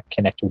probably,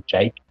 connect with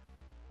Jake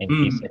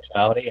in his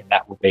sexuality, and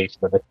that will be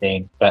sort of a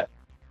thing. But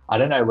I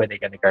don't know where they're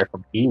going to go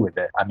from here with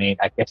it. I mean,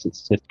 I guess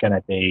it's just going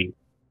to be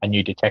a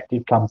new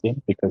detective comes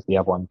in because the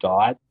other one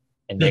died,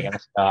 and they're going to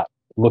start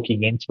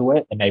looking into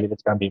it, and maybe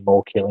there's going to be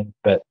more killings,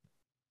 but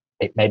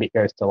maybe it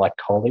goes to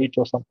college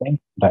or something.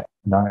 I don't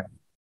know.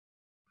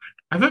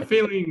 I have a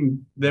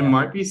feeling there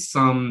might be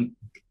some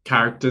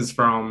characters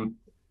from,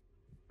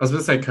 I was going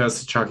to say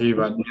Curse of Chucky,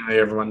 but nearly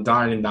everyone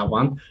died in that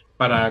one.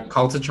 But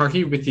Cult of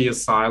Chucky with the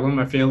Asylum,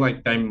 I feel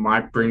like they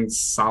might bring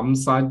some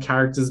side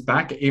characters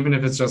back, even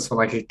if it's just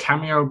for a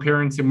cameo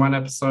appearance in one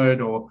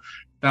episode, or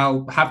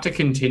they'll have to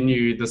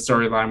continue the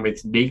storyline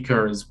with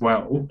Nika as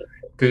well.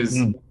 Because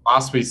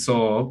last we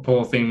saw,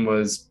 poor thing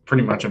was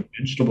pretty much a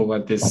vegetable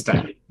at this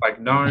stage. There's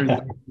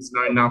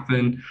no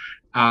nothing.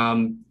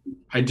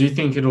 I do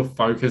think it'll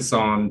focus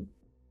on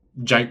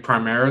Jake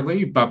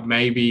primarily, but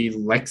maybe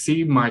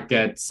Lexi might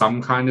get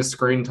some kind of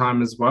screen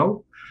time as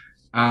well.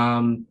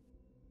 I'm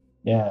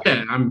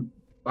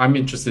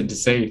interested to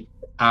see.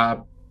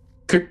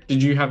 Coop,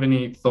 did you have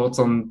any thoughts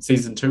on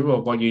season 2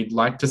 or what you'd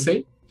like to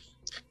see?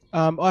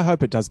 I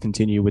hope it does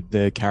continue with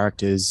the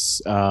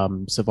characters,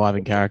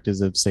 surviving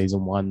characters of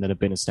season 1 that have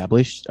been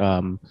established.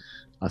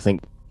 I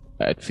think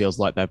it feels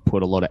like they've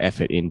put a lot of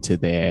effort into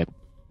their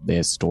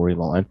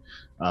storyline.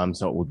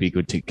 So it would be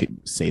good to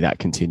see that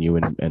continue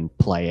and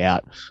play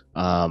out.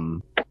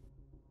 And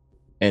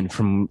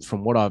from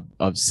what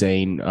I've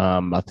seen,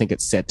 I think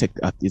it's set to,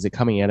 is it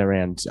coming out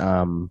around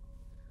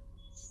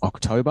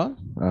October?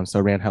 So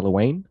around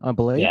Halloween, I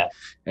believe. Yeah.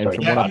 And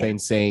from what I've been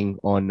seeing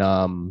on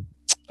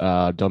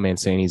Don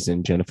Mancini's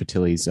and Jennifer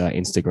Tilly's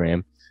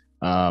Instagram,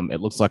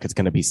 It looks like it's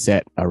going to be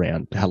set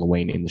around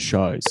Halloween in the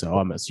show. So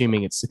I'm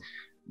assuming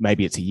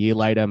maybe it's a year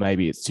later,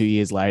 maybe it's 2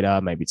 years later,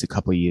 maybe it's a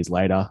couple of years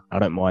later. I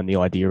don't mind the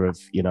idea of,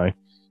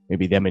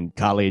 maybe them in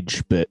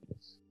college, but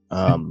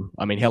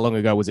I mean, how long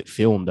ago was it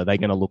filmed? Are they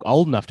going to look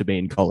old enough to be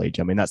in college?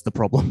 I mean, that's the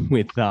problem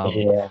with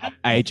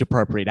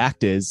age-appropriate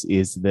actors,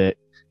 is that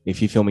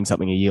if you're filming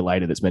something a year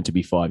later that's meant to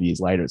be 5 years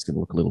later, it's going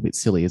to look a little bit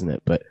silly, isn't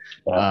it? But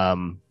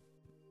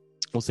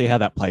we'll see how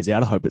that plays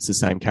out. I hope it's the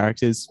same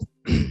characters.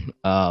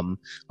 I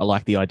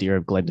like the idea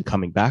of Glenda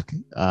coming back.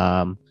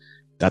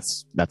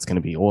 That's going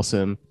to be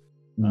awesome.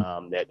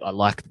 I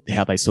like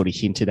how they sort of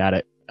hinted at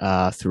it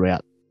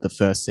throughout the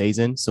first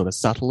season, sort of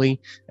subtly,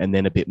 and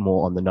then a bit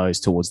more on the nose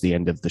towards the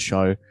end of the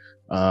show.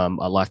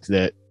 I liked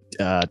that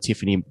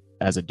Tiffany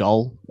as a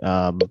doll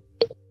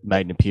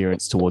made an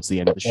appearance towards the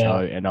end of the show,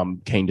 and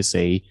I'm keen to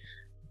see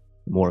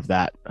more of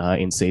that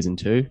in season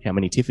 2. How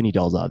many Tiffany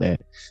dolls are there?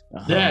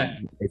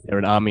 Is there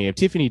an army of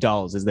Tiffany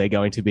dolls? Is there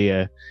going to be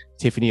a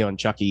Tiffany on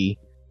Chucky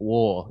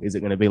war? Is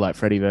it going to be like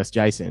Freddy versus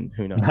Jason?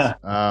 Who knows?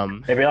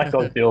 Maybe like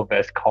Godzilla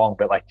versus Kong,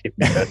 but like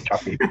Tiffany versus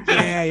Chucky.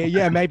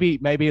 yeah. Maybe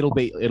it'll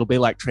be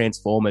like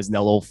Transformers, and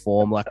they'll all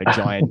form like a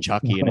giant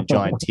Chucky and a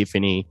giant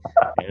Tiffany,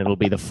 and it'll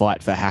be the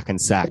fight for Hack and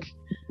Sack.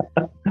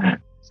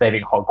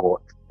 Saving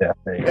Hogwarts. Yeah,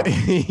 there you go.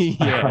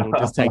 Yeah, it'll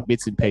just take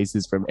bits and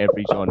pieces from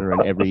every genre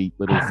and every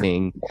little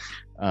thing.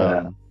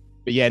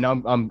 But yeah,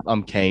 no,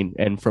 I'm keen.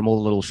 And from all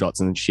the little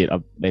shots and shit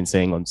I've been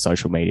seeing on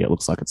social media, it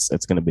looks like it's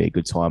going to be a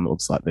good time. It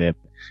looks like they're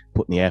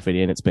putting the effort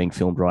in. It's being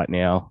filmed right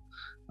now.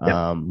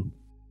 And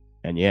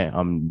yeah,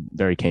 I'm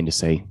very keen to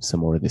see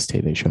some more of this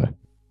TV show.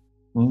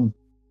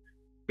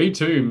 Me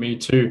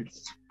too.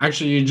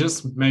 Actually, you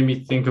just made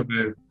me think of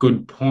a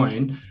good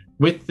point.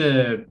 With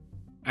the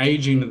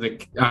aging of the,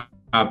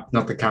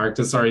 not the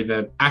characters, sorry,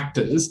 the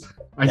actors,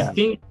 I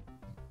think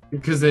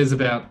because there's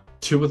about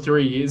 2 or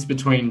 3 years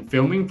between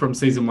filming from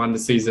season 1 to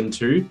season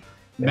 2,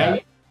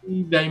 maybe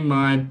they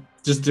might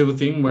just do a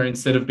thing where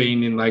instead of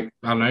being in like,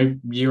 I don't know,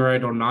 year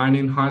 8 or 9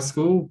 in high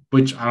school,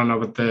 which I don't know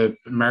what the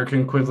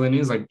American equivalent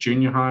is, like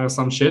junior high or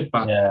some shit,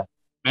 but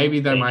maybe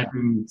they might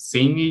be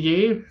senior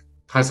year,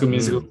 High School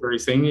Musical 3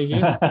 senior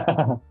year.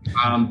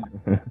 I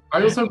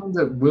also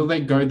wonder, will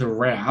they go the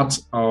route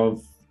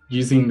of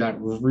using that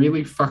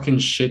really fucking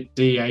shit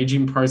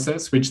de-aging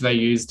process, which they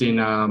used in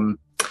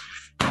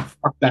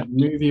that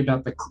movie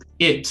about the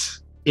It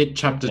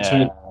Chapter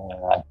 2.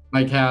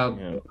 Like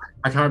how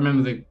I can't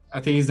remember I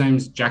think his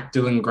name's Jack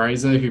Dylan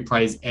Grazer, who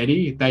plays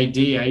Eddie. They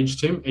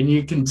de-aged him, and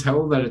you can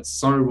tell that it's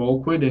so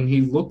awkward, and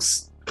he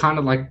looks kind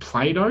of like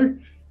Play-Doh.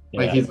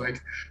 Like he's like,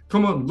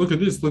 come on, look at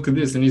this,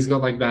 and he's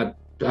got like that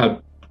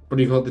what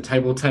do you call it, the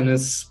table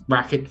tennis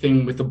racket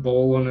thing with a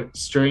ball on a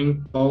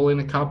string, ball in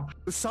a cup.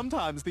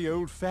 Sometimes the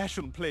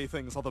old-fashioned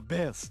playthings are the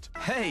best.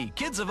 Hey,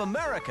 kids of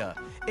America,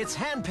 it's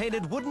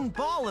hand-painted wooden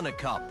ball in a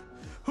cup.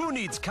 Who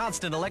needs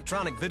constant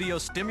electronic video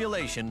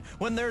stimulation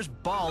when there's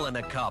ball in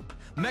a cup?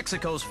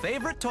 Mexico's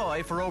favorite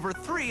toy for over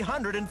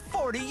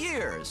 340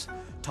 years.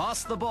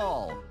 Toss the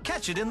ball,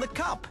 catch it in the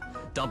cup,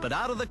 dump it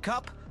out of the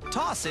cup,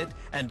 toss it,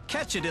 and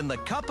catch it in the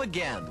cup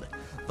again.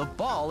 The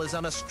ball is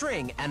on a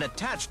string and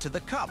attached to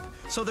the cup,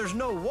 so there's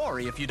no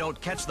worry if you don't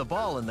catch the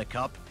ball in the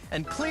cup,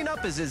 and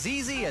cleanup is as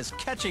easy as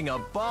catching a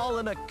ball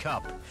in a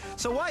cup.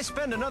 So why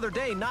spend another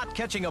day not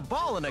catching a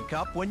ball in a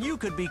cup when you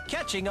could be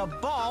catching a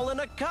ball in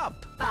a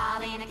cup?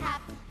 Ball in a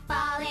cup,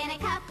 ball in a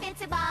cup,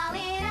 it's a ball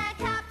in a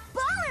cup.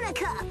 Ball in a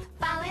cup,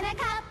 ball in a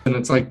cup. And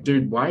it's like,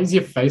 dude, why is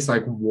your face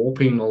like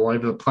warping all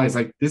over the place?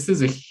 Like, this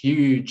is a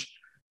huge,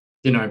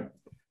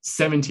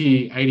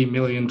 $70-80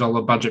 million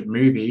budget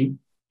movie,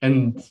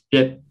 and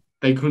yet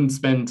they couldn't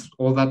spend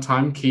all that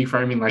time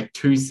keyframing like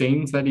 2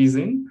 scenes that he's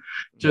in.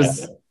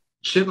 Just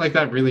shit like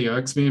that really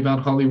irks me about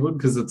Hollywood,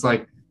 because it's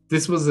like,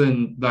 this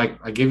wasn't like,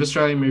 I give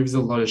Australian movies a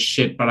lot of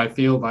shit, but I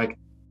feel like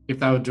if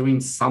they were doing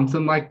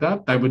something like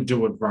that, they would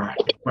do it right.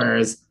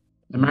 Whereas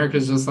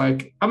America's just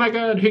like, oh my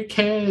God, who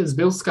cares?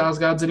 Bill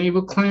Skarsgård's an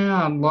evil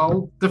clown.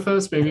 Lol, the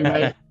first movie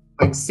made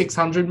like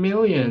 600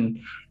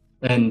 million.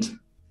 And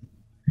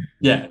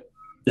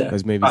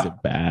those movies are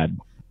bad.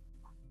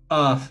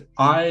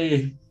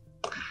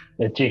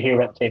 Did you hear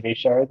about the TV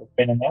show that's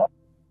been announced?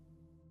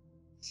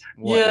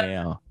 What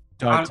now?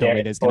 Don't tell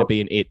me there's going to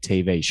be an It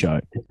TV show.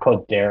 It's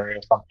called Dairy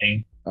or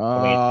something.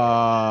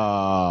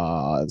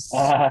 Oh,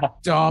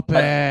 stop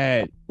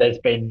it. There's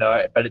been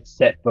but it's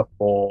set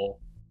before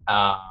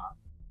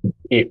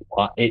It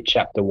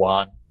Chapter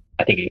 1.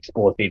 I think it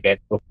explores the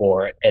events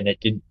before it, and it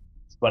didn't.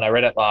 When I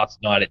read it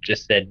last night, it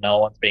just said no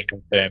one's been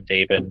confirmed,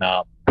 even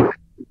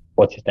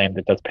what's his name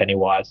that does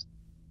Pennywise.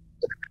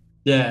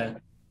 Yeah.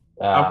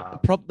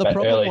 The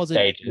problem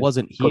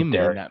wasn't him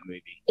in that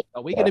movie.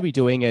 Are we going to be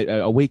doing it?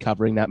 Are we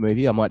covering that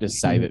movie? I might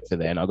just save it for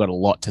then. I've got a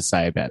lot to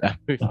say about that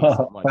movie.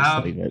 So I might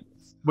just leave it.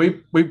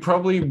 We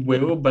probably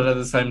will, but at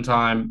the same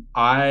time,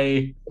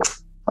 so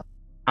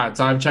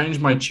I've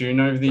changed my tune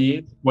over the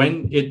years.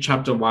 When It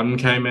Chapter 1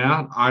 came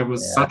out, I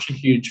was such a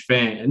huge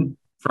fan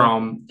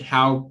from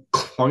how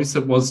close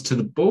it was to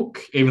the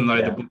book, even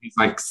though the book is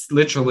like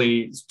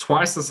literally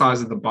twice the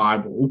size of the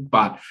Bible.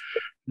 But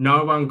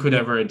no one could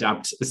ever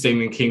adapt a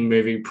Stephen King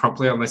movie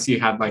properly unless you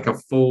had like a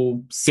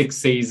full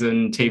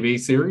 6-season TV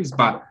series.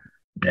 But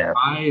Yeah.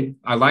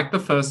 I liked the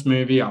first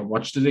movie. I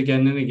watched it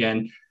again and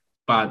again.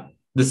 But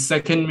the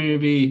second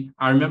movie,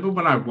 I remember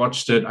when I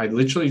watched it, I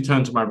literally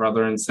turned to my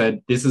brother and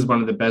said, "This is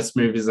one of the best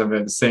movies I've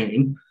ever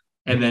seen."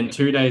 And then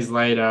 2 days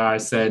later, I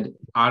said,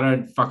 "I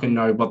don't fucking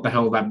know what the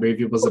hell that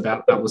movie was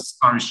about. That was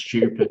so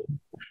stupid."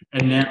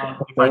 And now,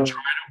 if I try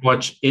to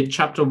watch It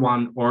Chapter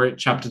 1 or It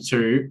Chapter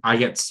 2, I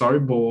get so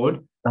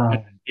bored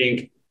and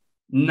think,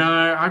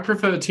 no, I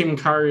prefer Tim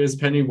Curry as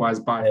Pennywise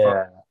by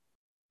far.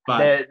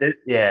 But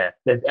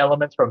there's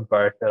elements from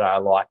both that I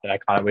like that I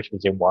kind of wish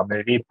was in one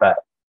movie, but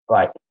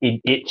like in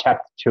It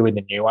Chapter 2 in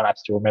the new one, I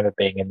still remember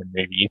being in the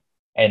movie,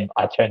 and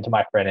I turned to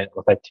my friend and it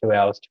was like 2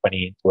 hours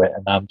 20 into it,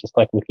 and I'm just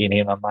like looking at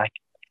him, I'm like,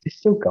 is this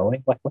still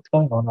going? Like, what's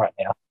going on right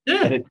now?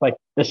 yeah, And it's like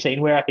the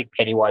scene where I think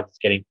Pennywise is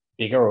getting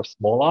bigger or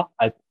smaller,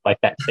 like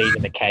that scene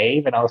in the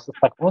cave, and I was just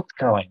like, what's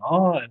going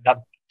on? And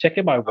I'm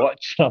checking my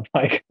watch, and I'm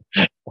like,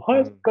 why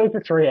is it going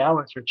for 3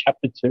 hours for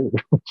Chapter 2?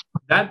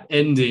 that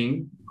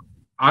ending,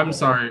 I'm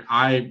sorry,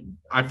 I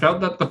felt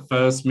that the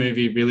first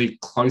movie really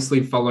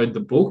closely followed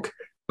the book,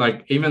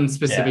 like even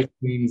specific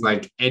things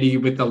like Eddie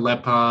with the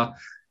leper.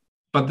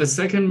 But the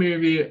second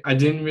movie, I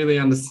didn't really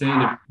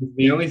understand it.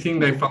 The only thing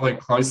they followed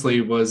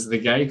closely was the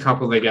gay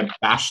couple that get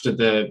bashed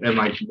and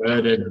like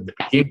murdered at the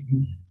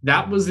beginning.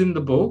 That was in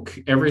the book.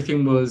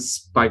 Everything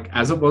was like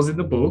as it was in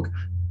the book.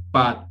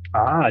 But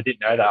I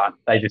didn't know that.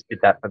 They just did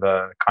that for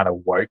the kind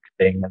of woke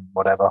thing and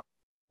whatever.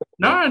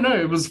 no,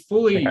 it was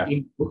fully in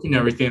the book and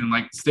everything. And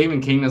like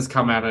Stephen King has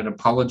come out and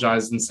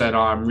apologized and said,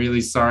 "Oh, I'm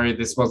really sorry.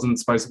 This wasn't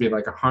supposed to be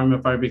like a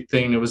homophobic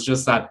thing. It was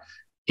just that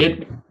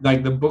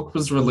the book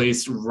was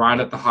released right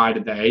at the height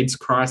of the AIDS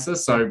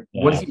crisis. So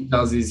what he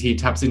does is he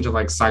taps into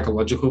like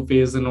psychological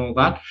fears and all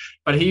that.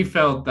 But he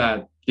felt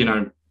that,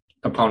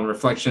 upon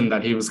reflection,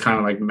 that he was kind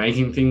of like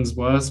making things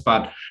worse.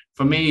 But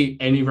for me,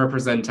 any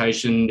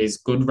representation is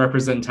good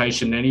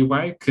representation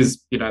anyway,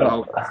 because, the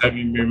whole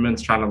conservative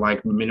movement's trying to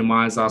like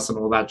minimize us and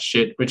all that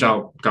shit, which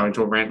I'll go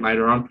into a rant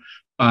later on.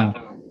 But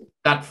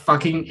that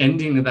fucking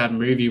ending of that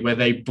movie where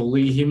they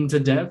bully him to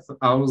death,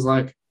 I was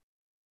like,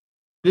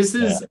 this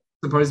is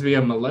supposed to be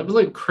a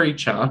malevolent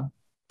creature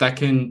that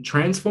can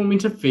transform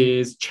into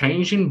fears,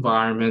 change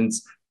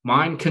environments,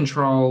 mind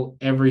control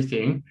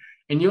everything.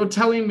 And you're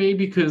telling me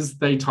because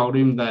they told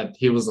him that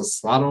he was a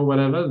slut or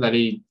whatever, that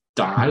he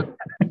died?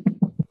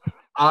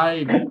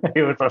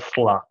 He was a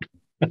slut.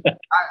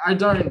 I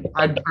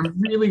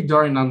really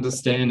don't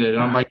understand it.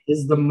 And I'm like,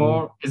 is the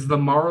moral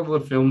of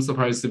the film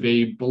supposed to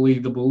be bully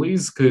the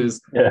bullies?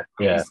 Because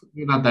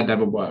that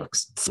never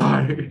works. So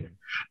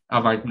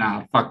I'm like,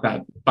 nah, fuck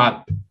that.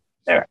 But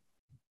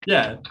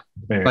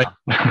like,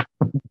 I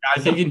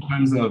think in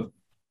terms of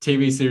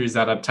TV series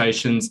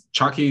adaptations,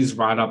 Chucky's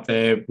right up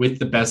there with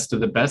the best of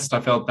the best. I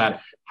felt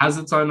that has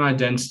its own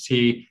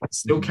identity,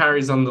 still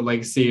carries on the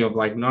legacy of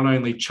like not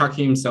only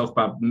Chucky himself,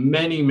 but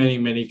many, many,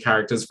 many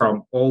characters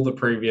from all the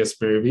previous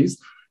movies.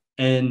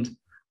 And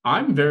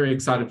I'm very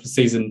excited for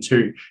season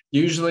 2.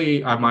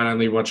 Usually I might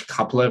only watch a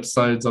couple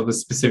episodes of a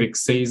specific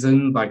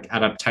season, like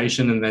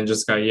adaptation, and then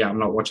just go, I'm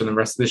not watching the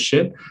rest of this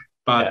shit.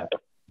 But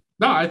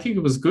no, I think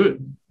it was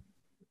good.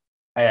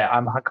 Yeah,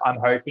 I'm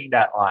hoping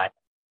that like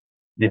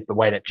the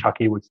way that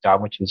Chucky was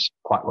done, which is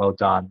quite well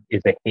done,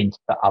 is a hint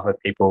to other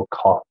people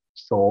cop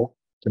Saw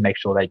to make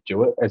sure they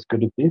do it as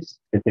good as this.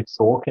 Because if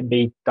Saw can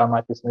be done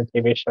like this in a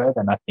TV show,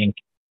 then I think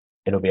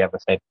it'll be able to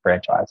save the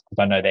franchise.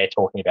 Because I know they're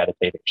talking about a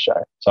TV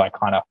show, so I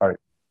kind of hope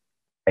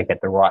they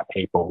get the right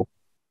people,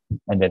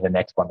 and then the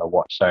next one to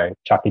watch. So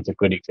Chucky's a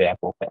good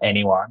example for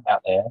anyone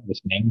out there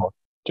listening or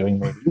doing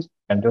movies,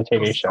 and do a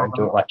TV show,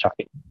 do it like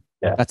Chucky.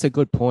 Yeah, that's a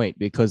good point,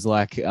 because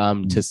like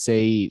to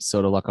see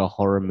sort of like a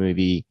horror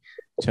movie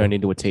turned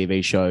into a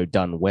TV show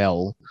done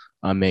well,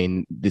 I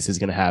mean, this is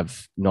going to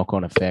have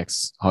knock-on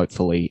effects,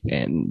 hopefully,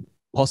 and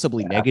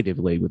possibly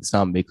negatively with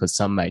some, because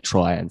some may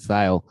try and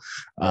fail.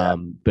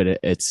 But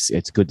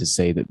it's good to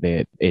see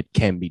that it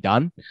can be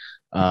done.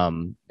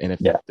 And if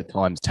the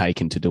time's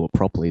taken to do it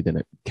properly, then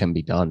it can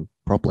be done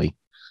properly.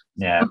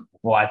 Yeah.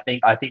 Well, I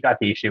think that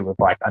the issue with,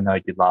 like, I know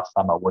it did last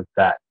summer, was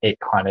that it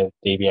kind of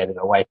deviated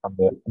away from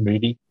the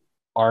movie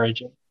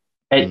origin.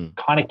 It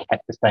kind of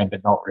kept the same,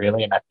 but not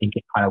really. And I think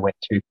it kind of went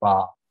too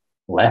far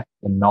left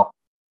and not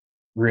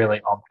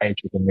really on page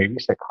with the movie.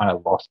 So it kind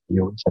of lost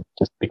viewers and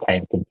just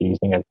became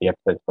confusing as the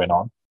episodes went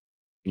on.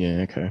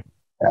 Yeah. Okay.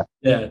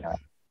 Yeah.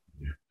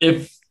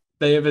 If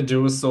they ever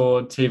do a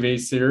Saw TV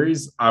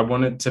series, I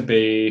want it to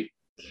be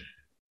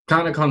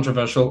kind of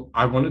controversial.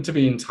 I want it to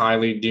be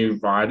entirely new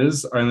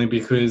writers, only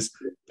because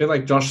I feel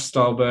like Josh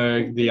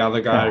Stolberg, the other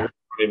guy, not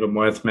even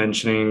worth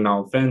mentioning,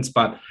 no offense,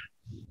 but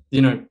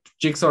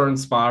Jigsaw and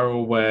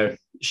Spiral were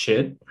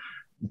shit,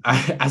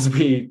 as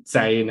we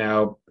say in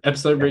our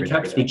episode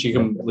recaps, which you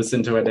can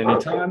listen to at any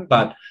time.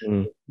 But,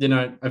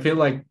 I feel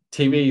like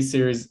TV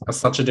series are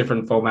such a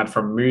different format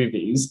from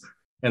movies.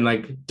 And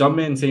like Don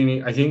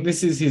Mancini, I think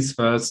this is his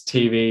first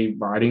TV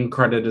writing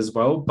credit as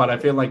well, but I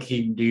feel like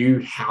he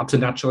knew how to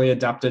naturally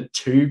adapt it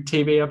to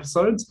TV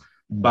episodes.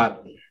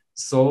 But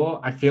Saw,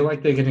 I feel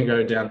like they're going to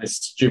go down this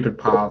stupid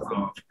path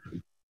of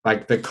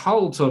like the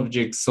cult of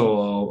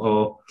Jigsaw,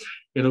 or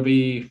it'll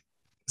be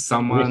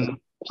someone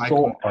like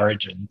Saw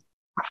Origin.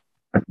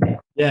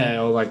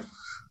 yeah, or like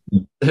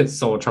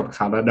Saw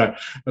Tropicana, no,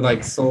 but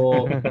like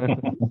Saw,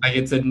 like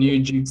it's a new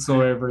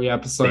Jigsaw every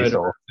episode,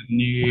 Seesaw. a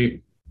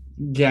new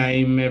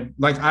game.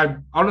 Like I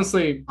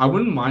honestly, I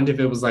wouldn't mind if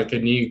it was like a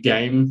new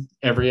game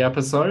every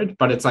episode,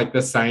 but it's like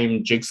the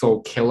same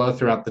Jigsaw killer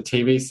throughout the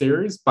TV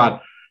series.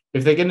 But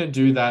if they're going to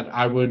do that,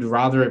 I would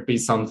rather it be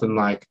something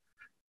like,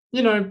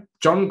 you know,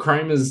 John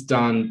Kramer's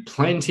done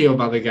plenty of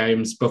other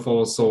games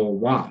before Saw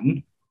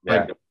 1. Yeah.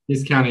 Like,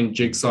 discounting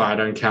Jigsaw, I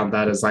don't count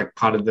that as like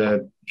part of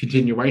the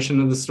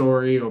continuation of the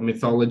story or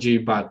mythology,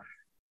 but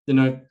you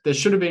know, there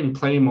should have been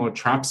plenty more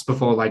traps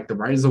before, like the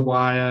razor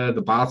wire,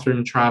 the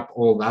bathroom trap,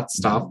 all that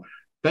stuff.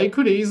 They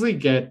could easily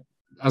get,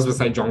 as we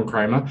say, John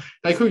Kramer,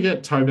 they could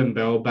get Tobin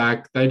Bell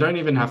back. They don't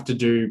even have to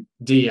do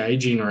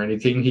de-aging or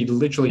anything. He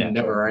literally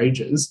never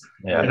ages.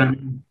 Yeah. And I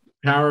mean,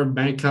 power of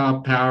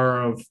makeup,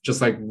 power of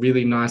just like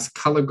really nice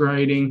color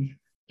grading,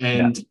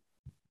 and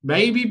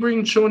maybe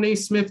bring Shawnee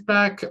Smith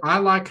back. I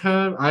like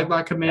her. I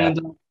like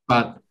Amanda,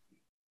 but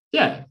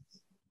yeah,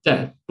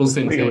 we'll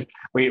see.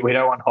 We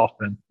don't want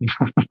Hoffman.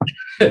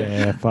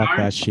 Yeah, fuck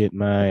that shit,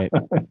 mate.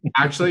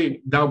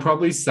 Actually, they'll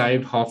probably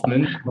save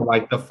Hoffman for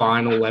like the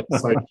final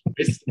episode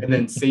twist, and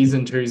then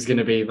season 2 is going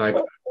to be like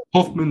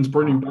Hoffman's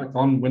bringing back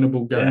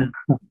unwinnable game,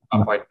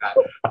 stuff like that.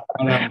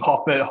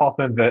 But,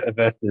 Hoffman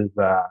versus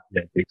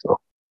Jigsaw.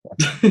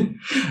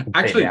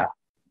 actually, Yeah.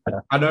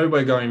 I know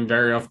we're going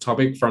very off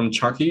topic from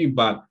Chucky,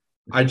 but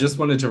I just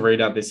wanted to read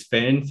out this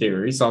fan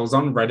theory. So I was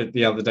on Reddit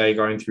the other day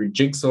going through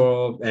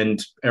Jigsaw and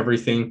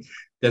everything.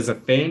 There's a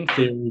fan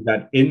theory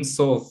that in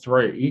Saw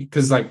 3,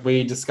 because like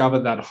we discovered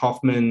that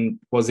Hoffman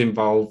was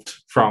involved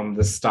from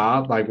the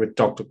start, like with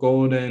Dr.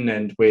 Gordon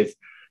and with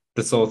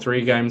the Saw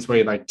 3 games where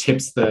he like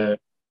tips the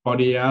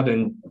body out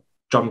and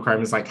John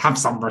Kramer's like, have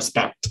some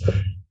respect.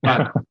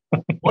 But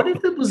what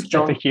if it was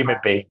John? It's a human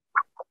being.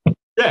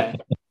 Yeah.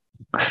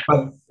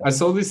 But I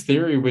saw this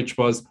theory, which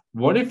was,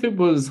 what if it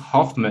was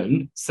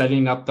Hoffman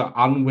setting up the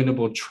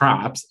unwinnable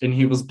traps and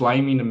he was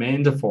blaming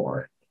Amanda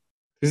for it?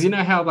 Because you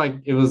know how like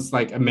it was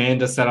like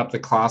Amanda set up the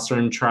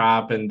classroom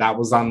trap and that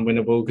was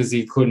unwinnable because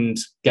he couldn't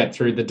get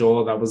through the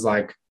door. That was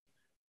like,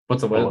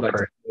 what's the word? Like,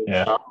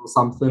 or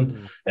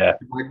something. Yeah.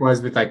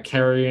 Likewise with like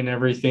Kerry and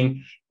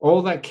everything.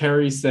 All that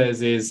Kerry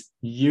says is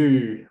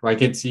you,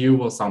 like it's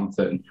you or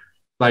something.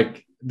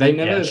 Like they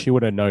never. Yeah, she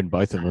would have known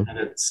both of them.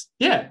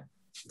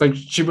 Like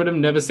she would have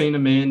never seen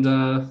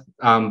Amanda.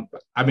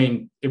 I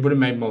mean, it would have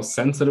made more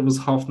sense that it was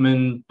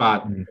Hoffman,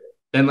 but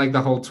then like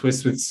the whole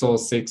twist with Saw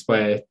 6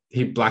 where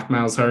he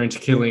blackmails her into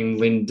killing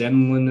Lynn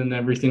Denlin and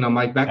everything. I'm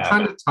like, that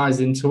kind of ties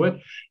into it.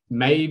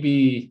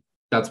 Maybe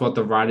that's what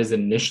the writers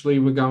initially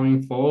were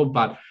going for,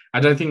 but I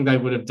don't think they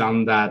would have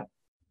done that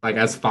like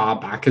as far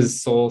back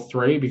as Saw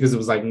 3 because it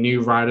was like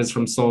new writers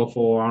from Saw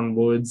 4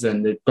 onwards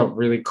and it got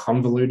really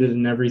convoluted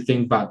and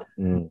everything. But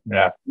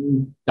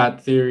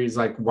that theory is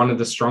like one of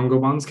the stronger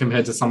ones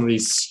compared to some of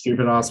these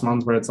stupid ass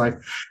ones where it's like,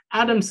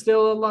 Adam's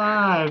still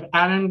alive.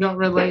 Adam got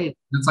released.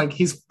 It's like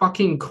his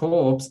fucking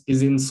corpse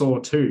is in Saw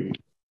 2.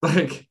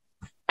 Like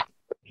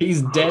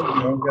he's dead.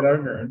 Don't get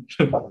over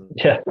it.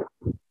 Yeah.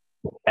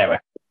 Anyway.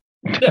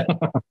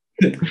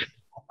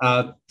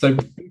 So,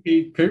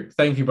 Coop,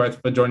 thank you both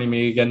for joining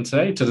me again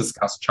today to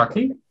discuss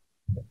Chucky.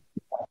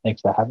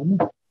 Thanks for having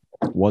me.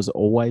 Was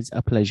always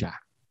a pleasure.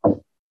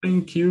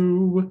 Thank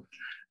you.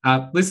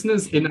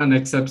 Listeners, in our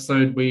next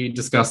episode, we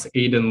discuss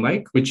Eden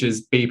Lake, which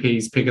is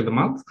BP's pick of the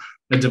month,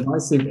 a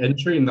divisive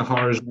entry in the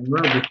horror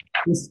genre with a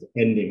twist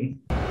ending.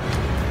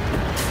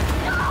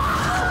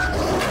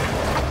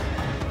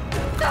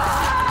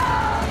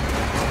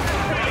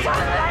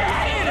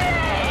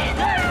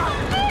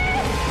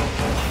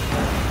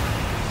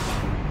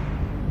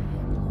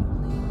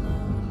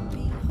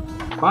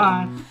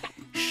 Bye.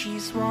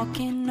 She's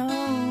walking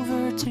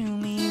over to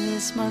me,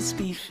 this must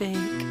be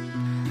fake.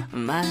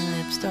 My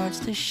lip starts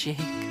to shake.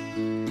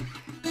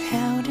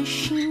 How does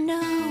she know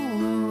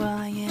who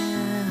I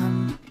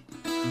am?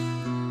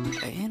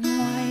 And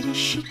why does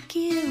she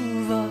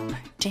give a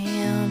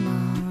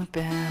damn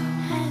about?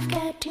 I've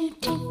got 2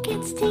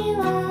 tickets to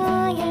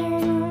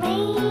Iron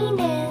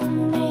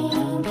Maiden,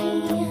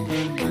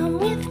 baby. Come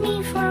with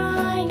me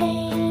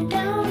Friday,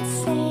 don't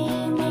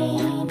say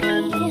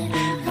maybe.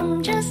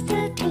 I'm just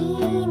a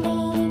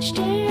teenage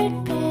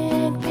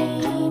dirtbag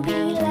baby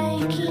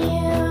like you.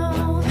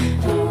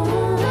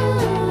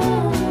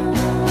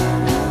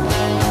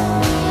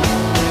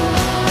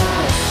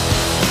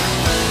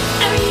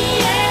 Oh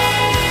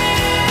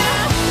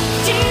yeah,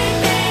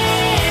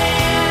 dirtbag.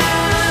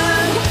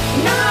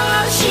 No.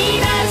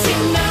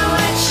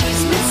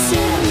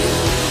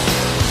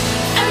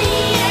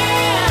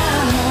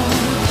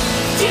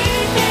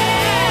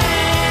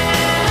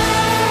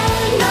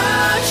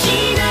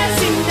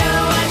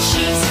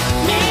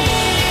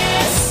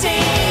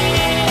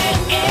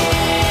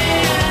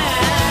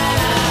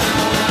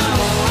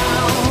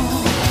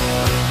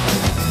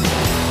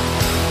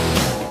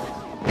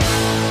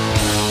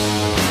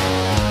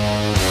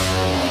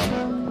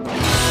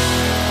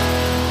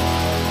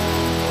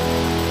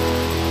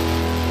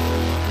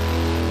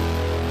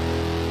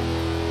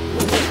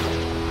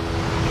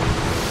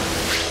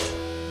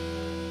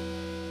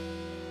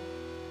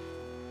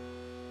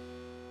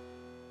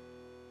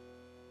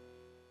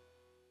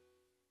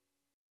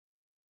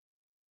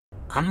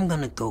 I'm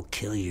gonna go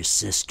kill your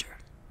sister.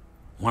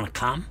 Wanna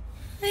come?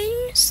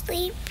 I'm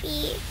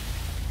sleepy.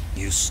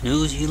 You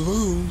snooze, you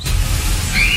lose.